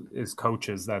that's, as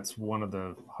coaches, that's one of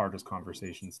the hardest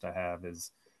conversations to have,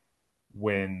 is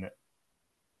when,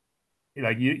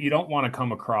 like, you don't want to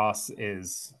come across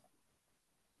as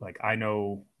like, I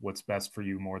know what's best for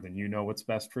you more than you know what's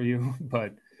best for you.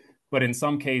 But in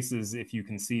some cases, if you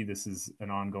can see this is an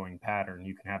ongoing pattern,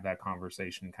 you can have that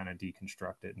conversation, kind of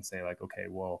deconstruct it and say, like, okay,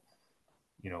 well,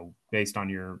 based on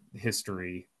your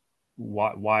history,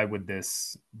 why would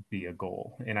this be a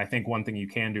goal? And I think one thing you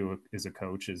can do as a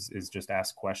coach is just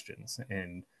ask questions.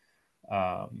 And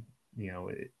um, you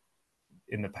know,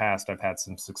 in the past, I've had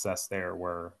some success there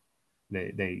where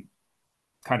they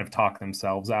kind of talk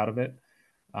themselves out of it,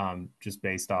 just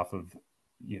based off of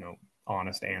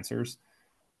honest answers.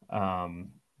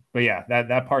 Um, but yeah,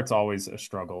 that part's always a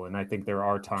struggle, and I think there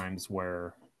are times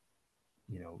where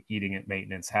eating at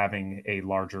maintenance, having a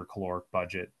larger caloric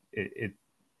budget, it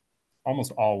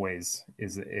almost always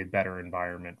is a better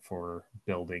environment for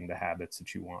building the habits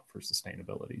that you want for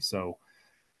sustainability. So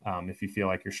if you feel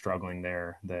like you're struggling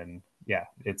there, then yeah,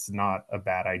 it's not a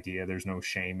bad idea. There's no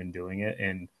shame in doing it.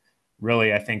 And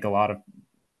really, I think a lot of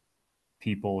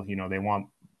people, they want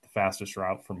the fastest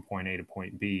route from point A to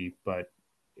point B, but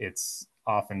it's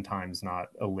oftentimes not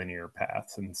a linear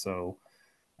path. And so,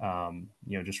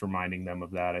 just reminding them of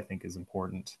that, I think, is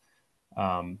important.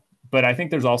 But I think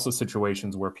there's also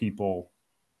situations where people,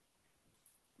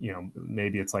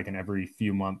 maybe it's like an every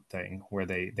few month thing where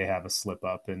they have a slip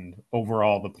up, and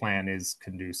overall the plan is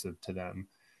conducive to them,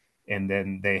 and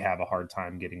then they have a hard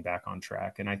time getting back on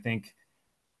track. And I think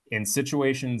in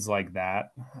situations like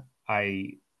that,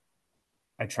 I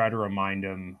I try to remind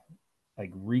them,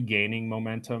 like, regaining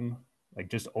momentum, like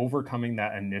just overcoming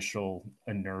that initial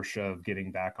inertia of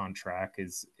getting back on track,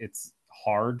 it's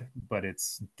hard, but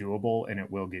it's doable, and it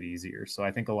will get easier. So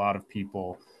I think a lot of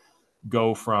people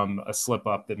go from a slip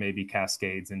up that maybe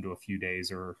cascades into a few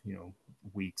days or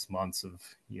weeks, months of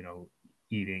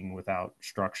eating without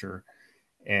structure,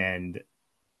 and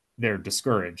they're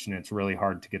discouraged, and it's really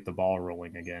hard to get the ball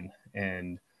rolling again.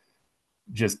 And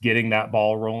just getting that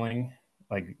ball rolling,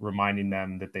 like reminding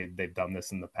them that they've done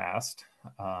this in the past,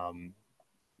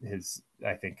 is,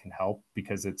 I think, can help,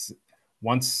 because it's,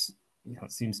 once,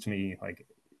 it seems to me like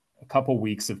a couple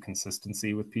weeks of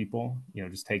consistency with people,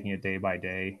 just taking it day by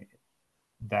day,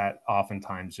 that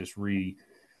oftentimes just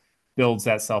rebuilds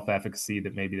that self-efficacy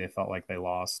that maybe they felt like they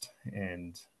lost,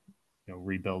 and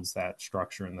rebuilds that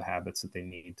structure and the habits that they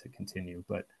need to continue.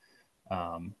 But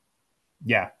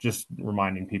yeah, just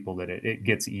reminding people that it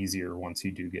gets easier once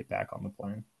you do get back on the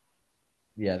plan.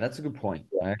 Yeah, that's a good point.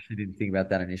 I actually didn't think about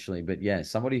that initially, but yeah,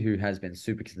 somebody who has been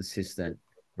super consistent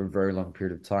for a very long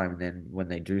period of time, and then when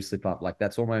they do slip up, like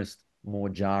that's almost more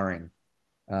jarring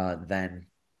than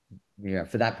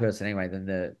for that person anyway, than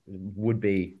the would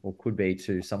be or could be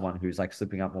to someone who's like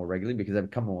slipping up more regularly, because they've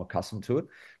become more accustomed to it.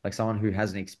 Like someone who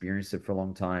hasn't experienced it for a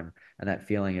long time, and that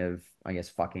feeling of, I guess,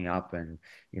 fucking up and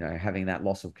having that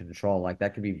loss of control, like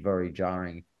that can be very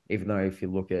jarring. Even though if you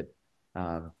look at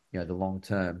the long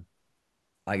term,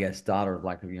 I guess, data of,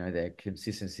 like, their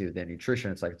consistency with their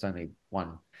nutrition, it's like it's only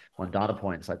one data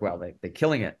point. It's like, well, they're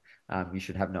killing it. You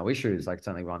should have no issues. Like it's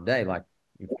only one day. Like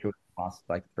you've killed it past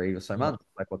like 3 or so months.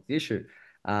 Like what's the issue?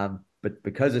 But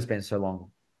because it's been so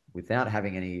long without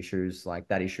having any issues, like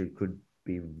that issue could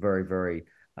be very, very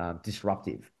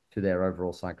disruptive to their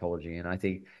overall psychology. And I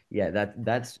think, yeah,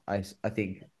 I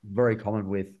think very common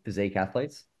with physique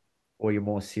athletes, or your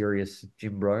more serious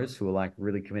gym bros who are like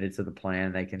really committed to the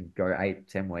plan. They can go 8,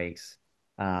 10 weeks,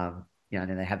 and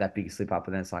then they have that big slip up,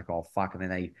 and then it's like, oh fuck, and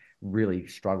then they really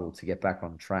struggle to get back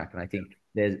on track. And I think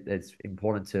it's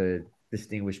important to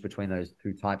distinguish between those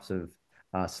two types of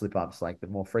slip ups. Like the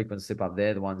more frequent slip up,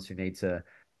 they're the ones who need to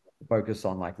focus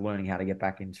on like learning how to get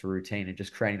back into routine and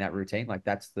just creating that routine. Like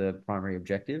that's the primary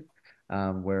objective.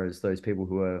 Whereas those people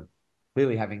who are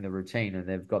clearly having the routine and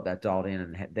they've got that dialed in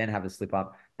and then have a slip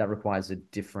up, that requires a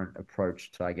different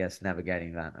approach to, I guess,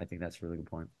 navigating that. I think that's a really good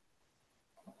point.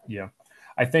 Yeah,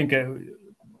 I think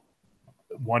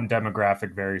one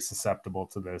demographic very susceptible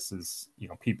to this is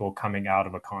people coming out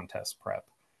of a contest prep.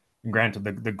 And granted,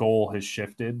 the goal has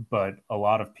shifted, but a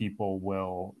lot of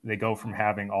people they go from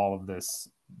having all of this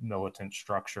militant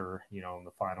structure in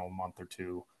the final month or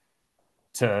two,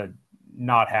 to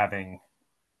not having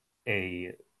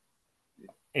a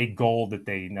a goal that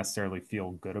they necessarily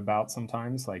feel good about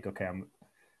sometimes. Like, okay,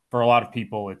 for a lot of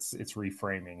people, it's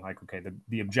reframing. Like, okay,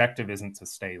 the objective isn't to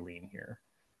stay lean here.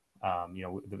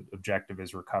 The objective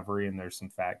is recovery, and there's some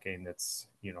fat gain that's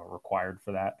required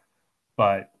for that.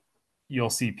 But you'll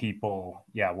see people,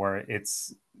 yeah, where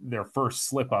it's their first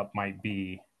slip up might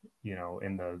be,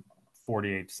 in the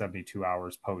 48 to 72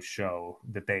 hours post show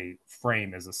that they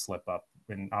frame as a slip up.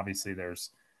 And obviously there's,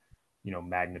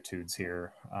 magnitudes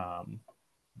here.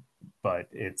 But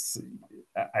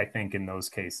I think in those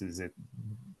cases,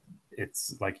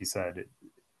 it's like you said,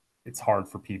 it's hard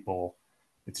for people.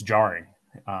 It's jarring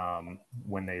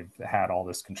when they've had all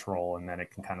this control, and then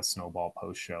it can kind of snowball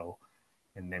post show,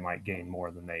 and they might gain more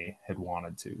than they had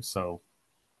wanted to. So,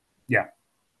 yeah.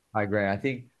 I agree. I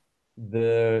think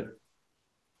the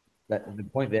the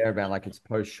point there about like it's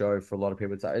post show for a lot of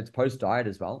people, it's post diet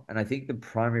as well. And I think the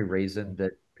primary reason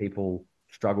that people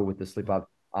struggle with the slip up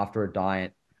after a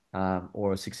diet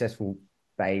or a successful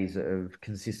phase of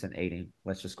consistent eating,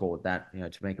 let's just call it that,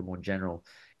 to make it more general,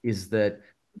 is that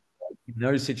in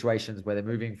those situations where they're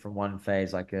moving from one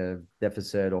phase, like a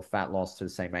deficit or fat loss, to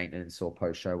say maintenance or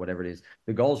post show, whatever it is,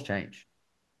 the goals change.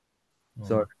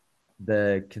 So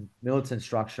the militant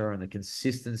structure and the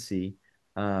consistency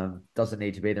doesn't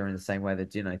need to be there in the same way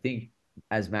that, I think,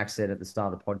 as Max said at the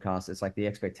start of the podcast, it's like the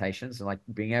expectations and like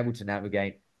being able to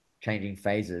navigate changing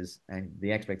phases, and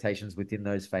the expectations within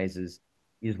those phases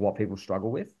is what people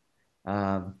struggle with.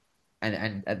 Um,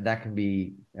 and that can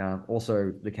be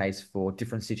also the case for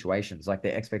different situations, like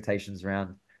the expectations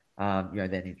around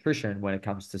their nutrition when it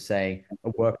comes to, say,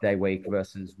 a workday week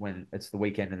versus when it's the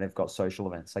weekend and they've got social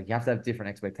events. Like you have to have different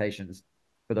expectations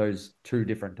for those two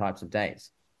different types of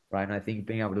days, right? And I think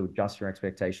being able to adjust your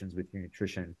expectations with your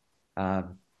nutrition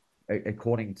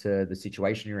according to the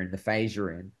situation you're in, the phase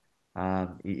you're in,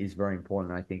 is very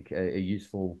important. I think a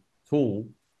useful tool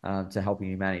to helping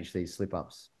you manage these slip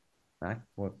ups. Right?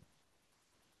 What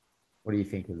do you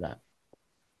think of that?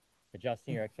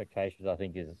 Adjusting your expectations, I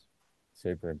think, is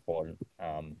super important.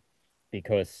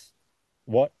 Because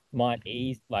what might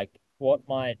ease, like what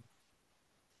might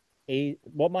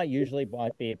usually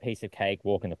might be a piece of cake,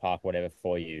 walk in the park, whatever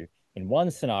for you in one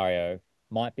scenario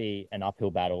might be an uphill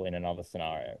battle in another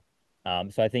scenario.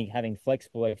 So I think having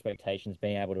flexible expectations,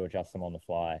 being able to adjust them on the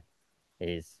fly,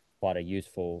 is quite a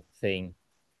useful thing.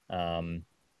 Um,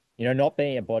 not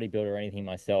being a bodybuilder or anything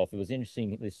myself, it was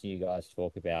interesting listening to you guys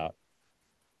talk about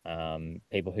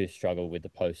people who struggle with the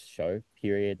post-show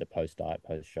period, the post-diet,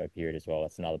 post-show period as well.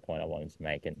 That's another point I wanted to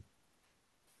make. And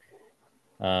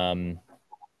um,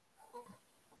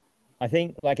 I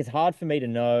think like it's hard for me to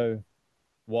know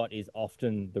what is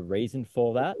often the reason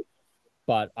for that,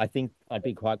 but I think I'd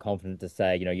be quite confident to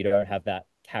say, you don't have that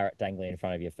carrot dangling in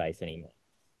front of your face anymore.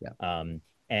 Yeah.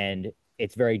 And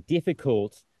it's very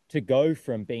difficult to go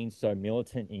from being so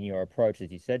militant in your approach, as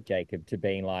you said, Jacob, to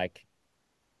being like,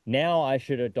 now I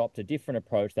should adopt a different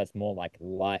approach that's more like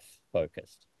life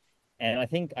focused. And I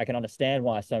think I can understand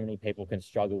why so many people can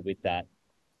struggle with that.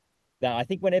 That I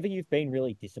think whenever you've been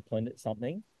really disciplined at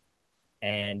something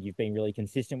and you've been really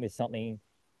consistent with something,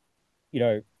 you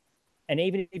know, and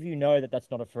even if you know that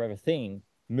that's not a forever thing,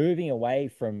 moving away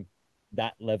from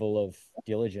that level of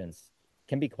diligence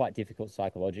can be quite difficult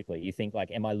psychologically. You think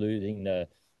like, am I losing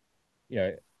you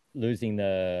know, losing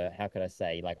how could I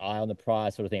say, like eye on the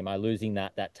prize sort of thing? Am I losing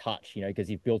that touch, because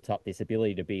you've built up this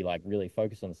ability to be like really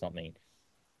focused on something.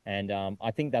 And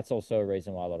I think that's also a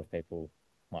reason why a lot of people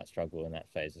might struggle in that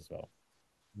phase as well.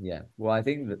 Yeah. Well, I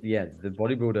think that, yeah, the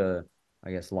bodybuilder,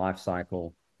 I guess, life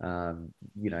cycle, and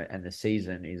the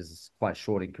season is quite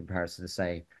short in comparison to,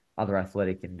 say, other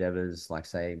athletic endeavors, like,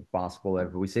 say, basketball.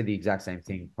 We see the exact same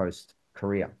thing post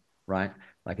career, right?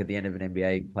 Like at the end of an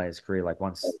NBA player's career, like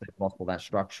once they've lost all that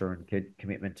structure and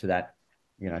commitment to that,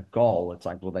 goal, it's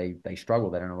like, well, they struggle.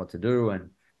 They don't know what to do. And,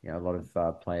 a lot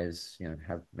of players,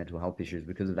 have mental health issues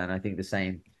because of that. And I think the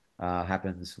same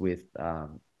happens with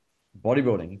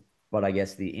bodybuilding, but I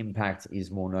guess the impact is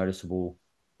more noticeable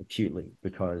acutely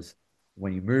because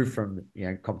when you move from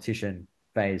competition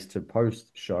phase to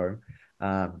post show,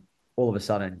 all of a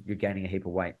sudden you're gaining a heap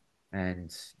of weight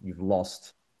and you've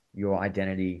lost your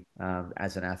identity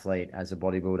as an athlete, as a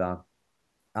bodybuilder,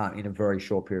 in a very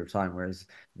short period of time. Whereas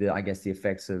I guess the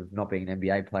effects of not being an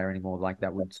NBA player anymore, like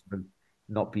that, would sort of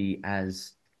not be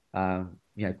as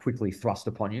quickly thrust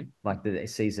upon you. Like the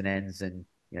season ends and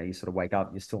you sort of wake up,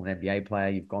 you're still an NBA player,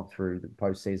 you've gone through the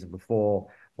postseason before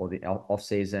or the off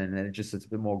season, and it's a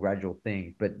bit more gradual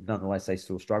thing. But nonetheless, they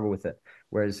still struggle with it.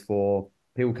 Whereas for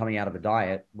people coming out of a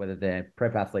diet, whether they're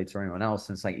prep athletes or anyone else,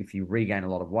 and it's like if you regain a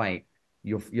lot of weight,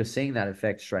 you're seeing that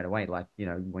effect straight away. Like,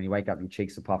 when you wake up, your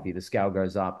cheeks are puffy, the scale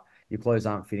goes up, your clothes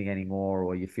aren't fitting anymore,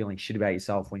 or you're feeling shit about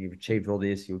yourself when you've achieved all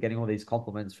this. You're getting all these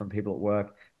compliments from people at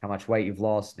work, how much weight you've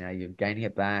lost. Now you're gaining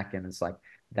it back, and it's like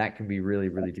that can be really,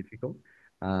 really difficult.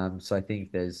 So I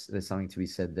think there's something to be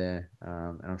said there,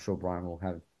 and I'm sure Brian will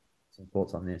have some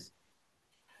thoughts on this.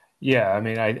 Yeah, I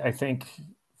mean, I think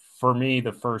for me,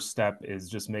 the first step is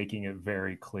just making it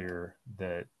very clear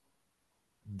that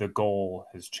the goal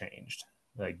has changed.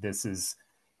 Like this is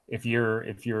if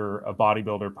you're a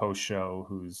bodybuilder post show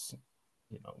who's,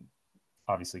 you know,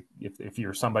 obviously if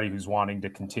you're somebody who's wanting to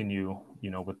continue,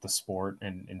 with the sport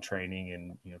and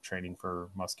training and, training for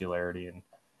muscularity and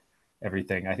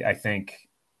everything, I think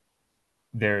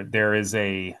there is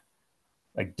a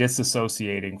like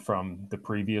disassociating from the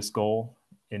previous goal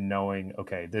in knowing,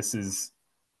 okay, this is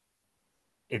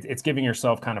it's giving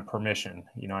yourself kind of permission.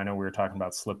 I know we were talking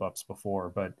about slip ups before,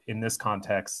 but in this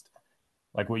context,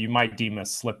 like what you might deem a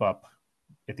slip up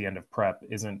at the end of prep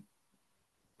isn't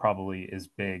probably as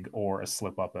big or a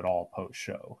slip up at all post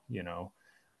show,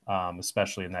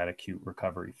 especially in that acute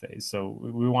recovery phase. So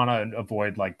we want to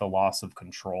avoid like the loss of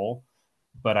control.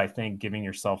 But I think giving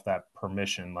yourself that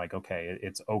permission, like, okay,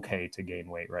 it's okay to gain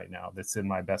weight right now. That's in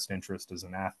my best interest as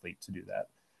an athlete to do that.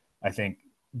 I think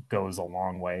goes a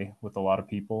long way with a lot of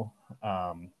people,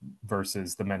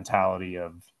 versus the mentality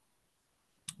of,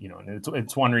 and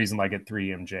it's one reason like at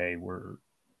 3MJ, we're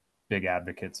big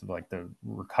advocates of like the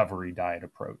recovery diet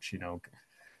approach,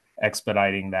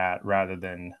 expediting that rather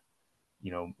than,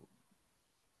 you know,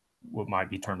 what might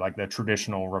be termed like the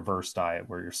traditional reverse diet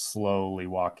where you're slowly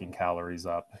walking calories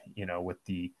up, with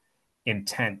the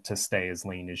intent to stay as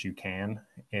lean as you can.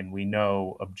 And we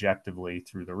know objectively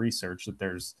through the research that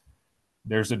there's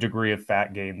a degree of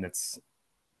fat gain that's,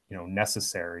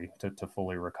 necessary to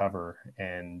fully recover,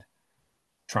 and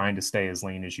trying to stay as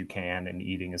lean as you can and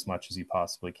eating as much as you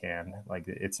possibly can, like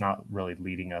it's not really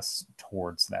leading us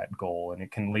towards that goal, and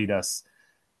it can lead us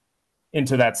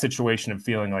into that situation of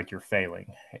feeling like you're failing.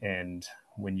 And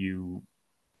when you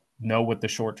know what the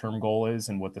short-term goal is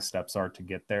and what the steps are to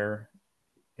get there,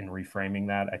 and reframing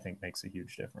that, I think makes a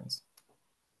huge difference.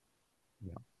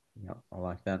 Yeah, yeah, I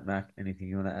like that, Mac. Anything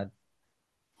you want to add?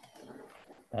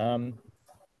 Um,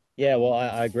 yeah, well,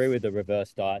 I agree with the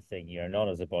reverse diet thing, not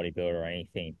as a bodybuilder or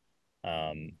anything.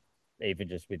 Um, Even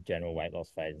just with general weight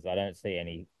loss phases, I don't see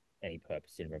any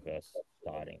purpose in reverse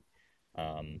dieting.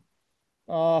 Um,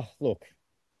 oh, look,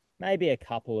 maybe a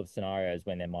couple of scenarios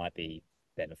when there might be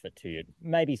benefit to you,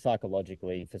 maybe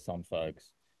psychologically for some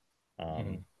folks.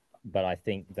 Mm-hmm. But I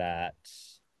think that,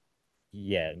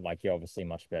 yeah, like you're obviously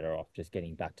much better off just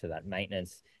getting back to that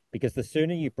maintenance, because the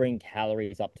sooner you bring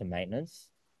calories up to maintenance,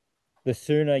 the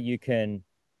sooner you can.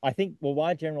 I think, well,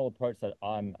 my general approach that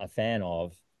I'm a fan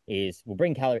of is we'll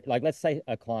bring calories, like let's say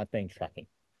a client being tracking,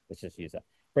 let's just use that,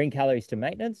 bring calories to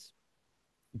maintenance,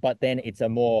 but then it's a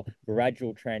more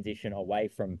gradual transition away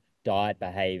from diet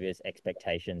behaviors,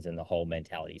 expectations, and the whole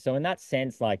mentality. So in that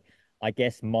sense, like I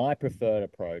guess my preferred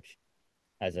approach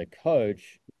as a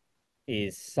coach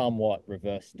is somewhat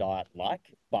reverse diet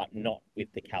like, but not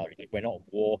with the calories. We're not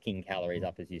walking calories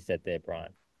up, as you said there,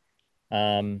 Brian.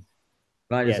 Um,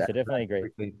 Can I just yeah, add so to that definitely agree.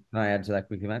 quickly? Can I add to that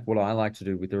quickly, Mac? What I like to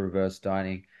do with the reverse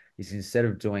dieting is instead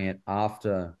of doing it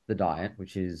after the diet,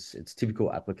 which is its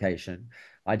typical application,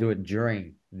 I do it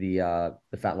during the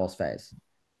fat loss phase.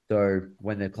 So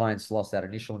when the client's lost that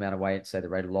initial amount of weight, say the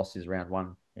rate of loss is around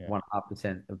Yeah,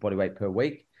 1.5% of body weight per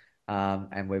week,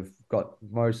 and we've got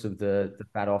most of the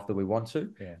fat off that we want to,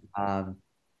 yeah. um,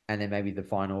 and then maybe the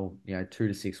final 2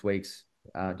 to 6 weeks,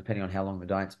 depending on how long the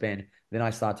diet's been, then I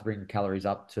start to bring the calories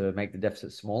up to make the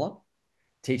deficit smaller,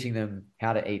 teaching them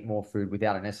how to eat more food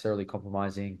without it necessarily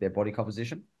compromising their body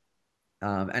composition,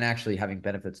 and actually having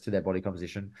benefits to their body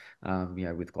composition,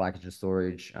 with glycogen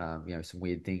storage, some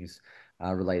weird things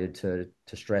related to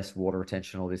stress, water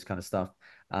retention, all this kind of stuff,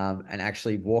 and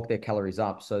actually walk their calories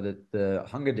up so that the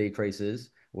hunger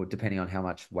decreases, or depending on how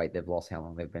much weight they've lost, how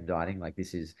long they've been dieting. Like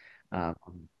this is, I'm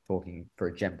talking for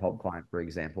a Gen Pop client, for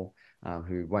example,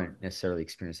 who won't necessarily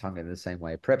experience hunger in the same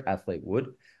way a prep athlete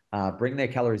would. Bring their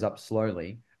calories up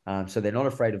slowly, so they're not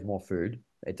afraid of more food.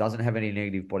 It doesn't have any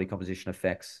negative body composition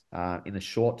effects in the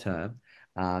short term.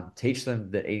 Teach them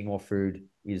that eating more food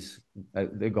is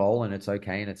the goal, and it's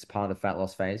okay, and it's part of the fat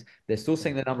loss phase. They're still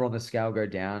seeing the number on the scale go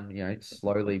down,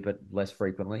 slowly but less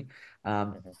frequently.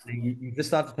 You just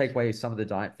start to take away some of the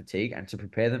diet fatigue, and to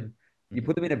prepare them, you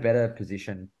put them in a better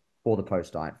position for the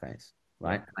post diet phase, Yeah.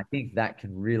 right? I think that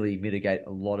can really mitigate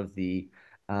a lot of the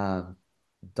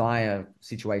dire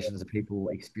situations that people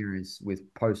experience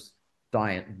with post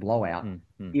diet blowout mm,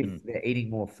 mm, if mm, they're eating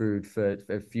more food for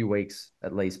a few weeks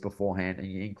at least beforehand, and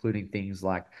including things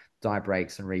like diet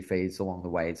breaks and refeeds along the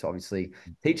way. So obviously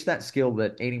teach that skill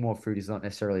that eating more food is not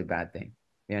necessarily a bad thing.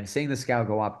 Yeah, and seeing the scale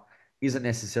go up isn't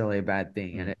necessarily a bad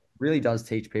thing. And mm, it really does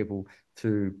teach people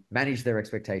to manage their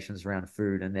expectations around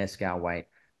food and their scale weight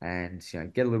and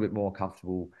get a little bit more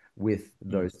comfortable with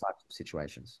mm. those types of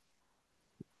situations.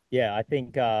 Yeah, I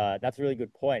think that's a really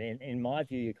good point. In my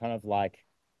view, you're kind of like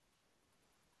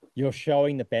you're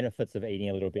showing the benefits of eating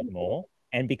a little bit more.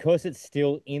 And because it's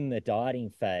still in the dieting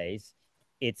phase,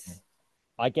 it's,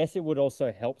 I guess it would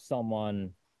also help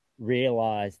someone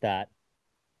realize that,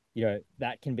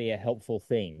 that can be a helpful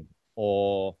thing.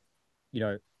 Or,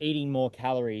 eating more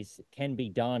calories can be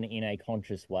done in a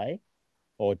conscious way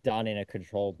or done in a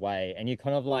controlled way. And you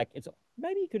kind of like, it's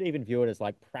maybe you could even view it as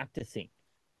like practicing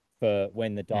for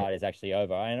when the Yeah. diet is actually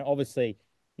over. And obviously,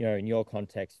 in your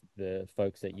context, the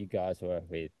folks that you guys work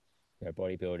with,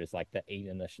 bodybuilders, like the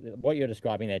eating what you're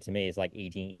describing there to me is like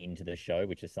eating into the show,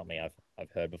 which is something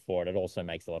I've heard before. And it also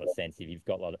makes a lot of sense if you've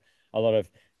got a lot of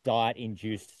diet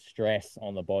induced stress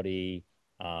on the body,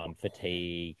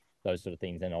 fatigue, those sort of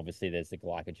things. And obviously there's the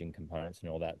glycogen components and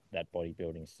all that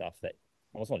bodybuilding stuff that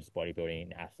well, it's not just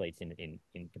bodybuilding athletes in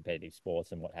competitive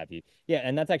sports and what have you. Yeah,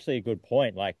 and that's actually a good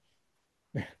point. Like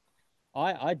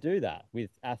I do that with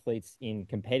athletes in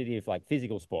competitive, like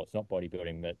physical sports, not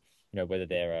bodybuilding, but whether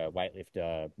they're a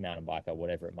weightlifter, mountain biker,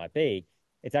 whatever it might be.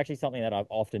 It's actually something that I've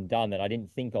often done that I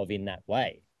didn't think of in that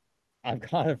way. I've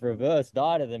kind of reverse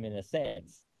dieted them in a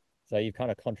sense. So you've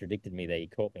kind of contradicted me there. You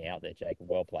caught me out there, Jacob.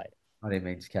 Well played. I didn't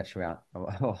mean to catch you out.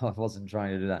 I wasn't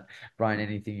trying to do that. Brian,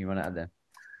 anything you want to add there?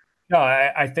 No,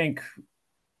 I think,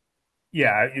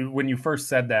 yeah, when you first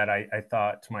said that, I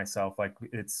thought to myself, like,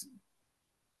 it's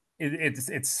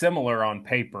similar on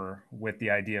paper with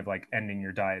the idea of like ending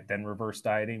your diet, then reverse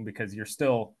dieting, because you're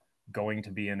still going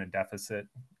to be in a deficit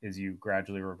as you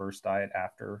gradually reverse diet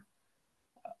after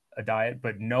a diet,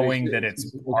 but knowing that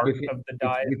it's part of the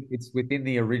diet. It's within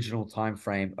the original time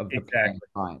frame of the planned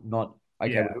Exactly. diet, not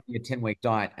okay, we're Yeah. doing a 10-week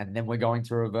diet and then we're going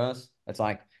to reverse. It's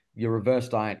like your reverse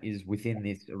diet is within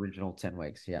this original 10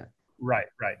 weeks. Yeah. Right.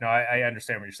 Right. No, I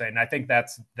understand what you're saying. And I think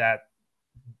that's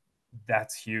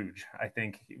huge. I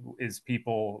think is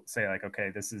people say like,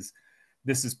 okay, this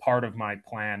is part of my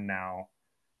plan now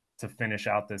to finish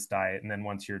out this diet, and then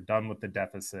once you're done with the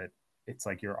deficit, it's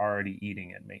like you're already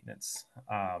eating at maintenance.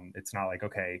 It's not like,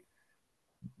 okay,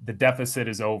 the deficit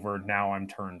is over, now I'm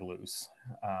turned loose,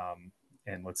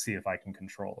 and let's see if I can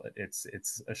control it.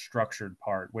 It's a structured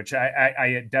part, which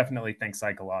I definitely think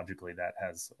psychologically that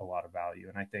has a lot of value,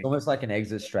 and I think. Almost like an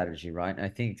exit strategy, right? I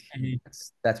think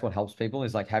that's what helps people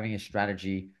is like having a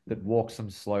strategy that walks them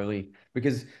slowly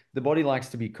because the body likes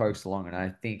to be coaxed along. And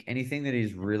I think anything that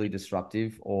is really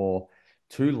disruptive or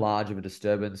too large of a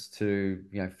disturbance to,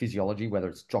 physiology, whether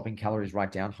it's dropping calories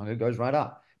right down, hunger goes right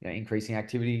up. Increasing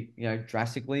activity,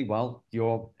 drastically, well,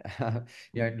 your,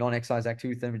 non-exercise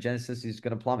activity thermogenesis is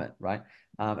going to plummet, right?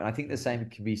 And I think the same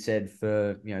can be said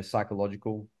for,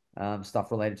 psychological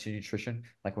stuff related to nutrition.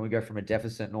 Like when we go from a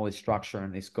deficit and all this structure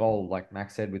and this goal, like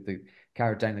Max said, with the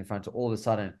carrot dangling in front, to all of a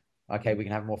sudden, okay, we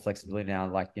can have more flexibility now.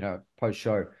 Like, post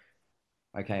show,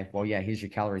 okay, well, yeah, here's your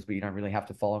calories, but you don't really have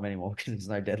to follow them anymore because there's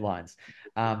no deadlines.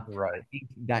 I Right. think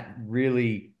that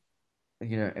really,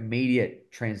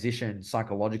 immediate transition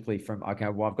psychologically from, okay,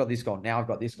 well, I've got this goal. Now I've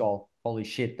got this goal. Holy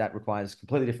shit, that requires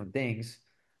completely different things.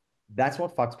 That's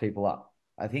what fucks people up.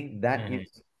 I think that Mm-hmm.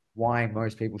 is why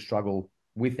most people struggle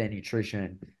with their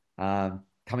nutrition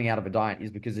coming out of a diet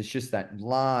is because it's just that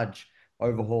large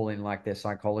overhaul in like their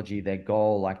psychology, their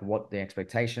goal, like what their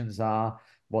expectations are,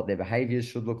 what their behaviors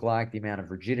should look like, the amount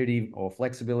of rigidity or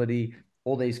flexibility,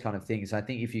 all these kind of things. I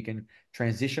think if you can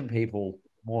transition people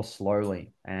more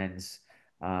slowly and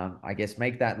I guess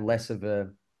make that less of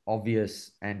a obvious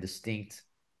and distinct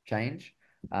change,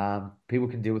 people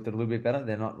can deal with it a little bit better.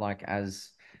 They're not like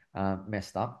as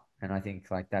messed up. And I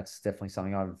think like that's definitely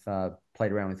something I've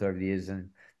played around with over the years, and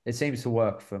it seems to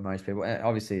work for most people. And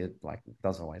obviously, it like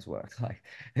doesn't always work. Like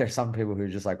there are some people who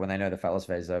just like when they know the phallus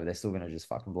phase is over, they're still gonna just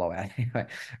fucking blow out anyway,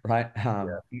 right? Yeah.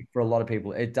 For a lot of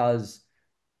people, it does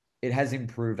it has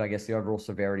improved, I guess, the overall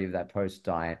severity of that post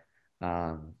diet,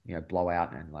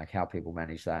 blowout and like how people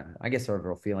manage that. And I guess their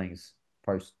overall feelings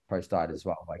post diet as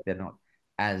well. Like they're not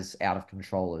as out of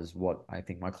control as what I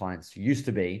think my clients used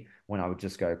to be when I would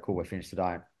just go, cool, we're finished the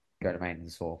diet, go to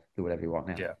maintenance or do whatever you want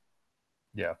now. Yeah.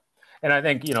 Yeah. And I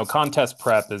think, contest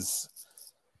prep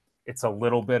it's a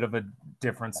little bit of a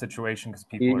different situation because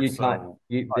You, people are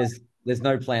you can't, so. there's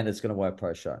no plan that's going to work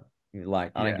post show.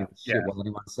 Like, I don't Yeah. give a Yeah. shit what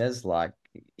anyone says. Like,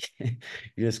 you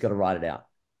just got to write it out.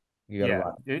 You got to Yeah,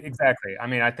 ride. exactly. I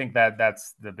mean, I think that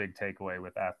that's the big takeaway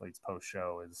with athletes post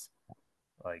show is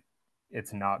like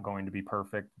it's not going to be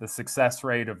perfect. The success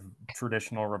rate of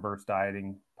traditional reverse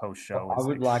dieting post show I is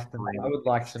would like to I extreme, would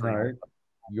like to extreme. know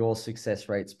your success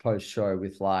rates post show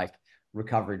with like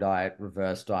recovery diet,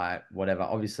 reverse diet, whatever.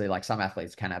 Obviously, like some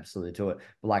athletes can absolutely do it,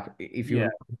 but like if Yeah,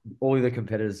 you all of the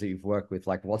competitors that you've worked with,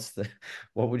 like what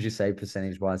would you say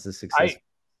percentage wise the success?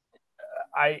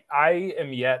 I I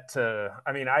am yet to.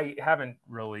 I mean, I haven't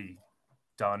really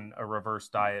done a reverse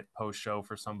diet post show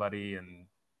for somebody in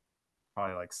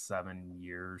probably like 7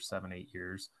 years, 7, 8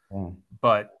 years. Oh,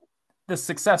 But the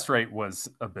success rate was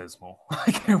abysmal.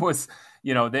 Like it was,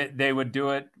 they would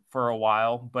do it for a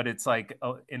while, but it's like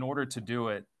in order to do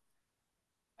it,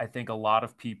 I think a lot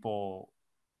of people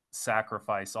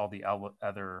sacrifice all the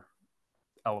other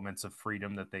elements of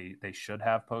freedom that they should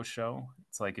have post show.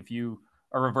 It's like if you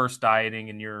are reverse dieting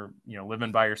and you're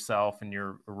living by yourself and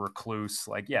you're a recluse,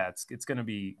 like yeah, it's going to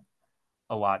be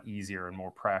a lot easier and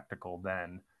more practical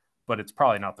then, but it's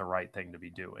probably not the right thing to be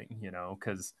doing,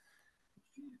 because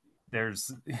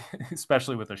there's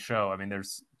especially with a show. I mean,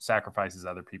 there's sacrifices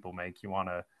other people make. You want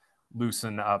to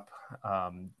loosen up,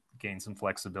 gain some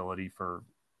flexibility for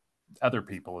other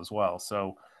people as well.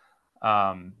 So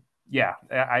yeah,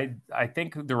 I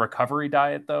think the recovery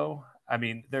diet though. I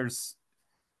mean, there's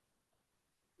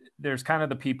kind of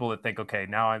the people that think, okay,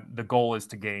 the goal is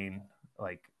to gain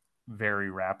like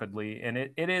very rapidly, and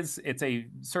it's a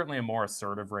certainly a more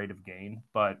assertive rate of gain,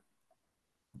 but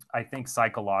I think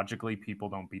psychologically people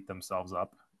don't beat themselves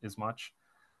up as much.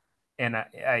 And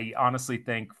I honestly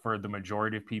think for the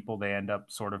majority of people, they end up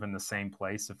sort of in the same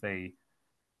place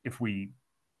if we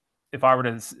if I were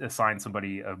to assign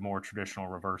somebody a more traditional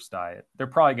reverse diet, they're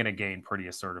probably going to gain pretty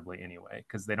assertively anyway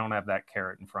because they don't have that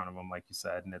carrot in front of them, like you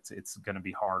said, and it's going to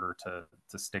be harder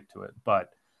to stick to it. But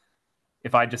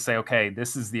if I just say, okay,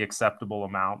 this is the acceptable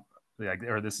amount, like,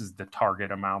 or this is the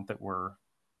target amount that we're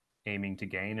aiming to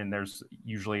gain, and there's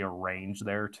usually a range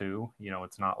there too.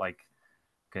 It's not like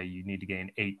okay, you need to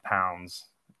gain 8 pounds,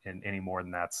 and any more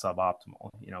than that's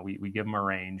suboptimal. We give them a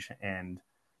range, and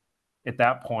at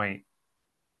that point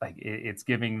like it's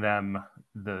giving them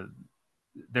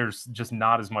there's just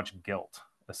not as much guilt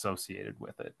associated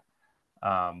with it.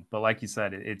 But like you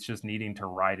said, it's just needing to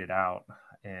ride it out.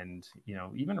 And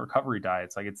even recovery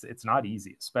diets, like it's not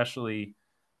easy, especially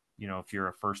if you're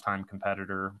a first time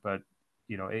competitor. But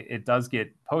it does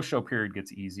get post show period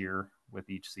gets easier with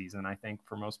each season, I think,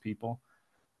 for most people.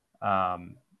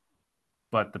 um,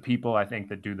 but the people I think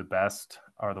that do the best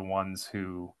are the ones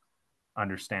who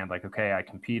understand like, okay, I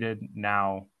competed,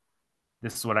 now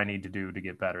this is what I need to do to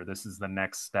get better. This is the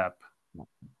next step,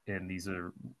 and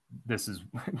this is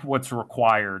what's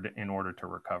required in order to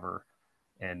recover.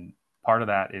 And part of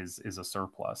that is a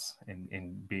surplus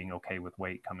and being okay with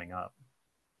weight coming up.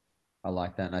 I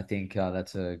like that, and I think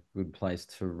that's a good place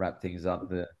to wrap things up.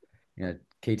 The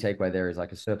key takeaway there is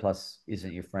like a surplus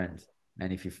isn't your friend,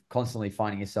 and if you're constantly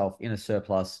finding yourself in a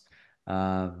surplus,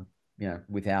 um,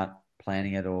 without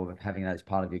planning it or having that as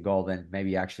part of your goal, then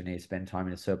maybe you actually need to spend time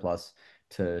in a surplus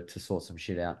to sort some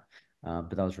shit out.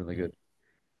 But that was really good,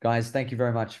 guys. Thank you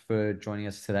very much for joining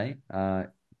us today.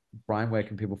 Brian, where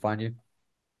can people find you?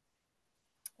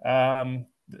 The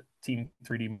Team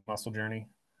 3D Muscle Journey,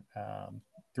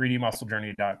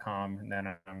 3dmusclejourney.com, and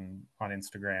then I'm on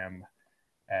Instagram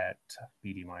at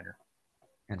BDMiner.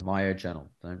 And Myo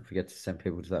Journal. Don't forget to send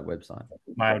people to that website.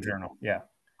 MyoJournal, yeah.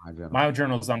 Myo Journal.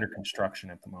 MyoJournal is under construction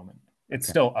at the moment. It's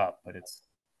Okay. still up, but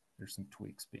there's some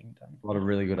tweaks being done. A lot of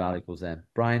really good articles there.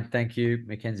 Brian, thank you.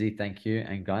 Mackenzie, thank you.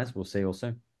 And guys, we'll see you all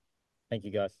soon. Thank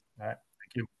you, guys. All right.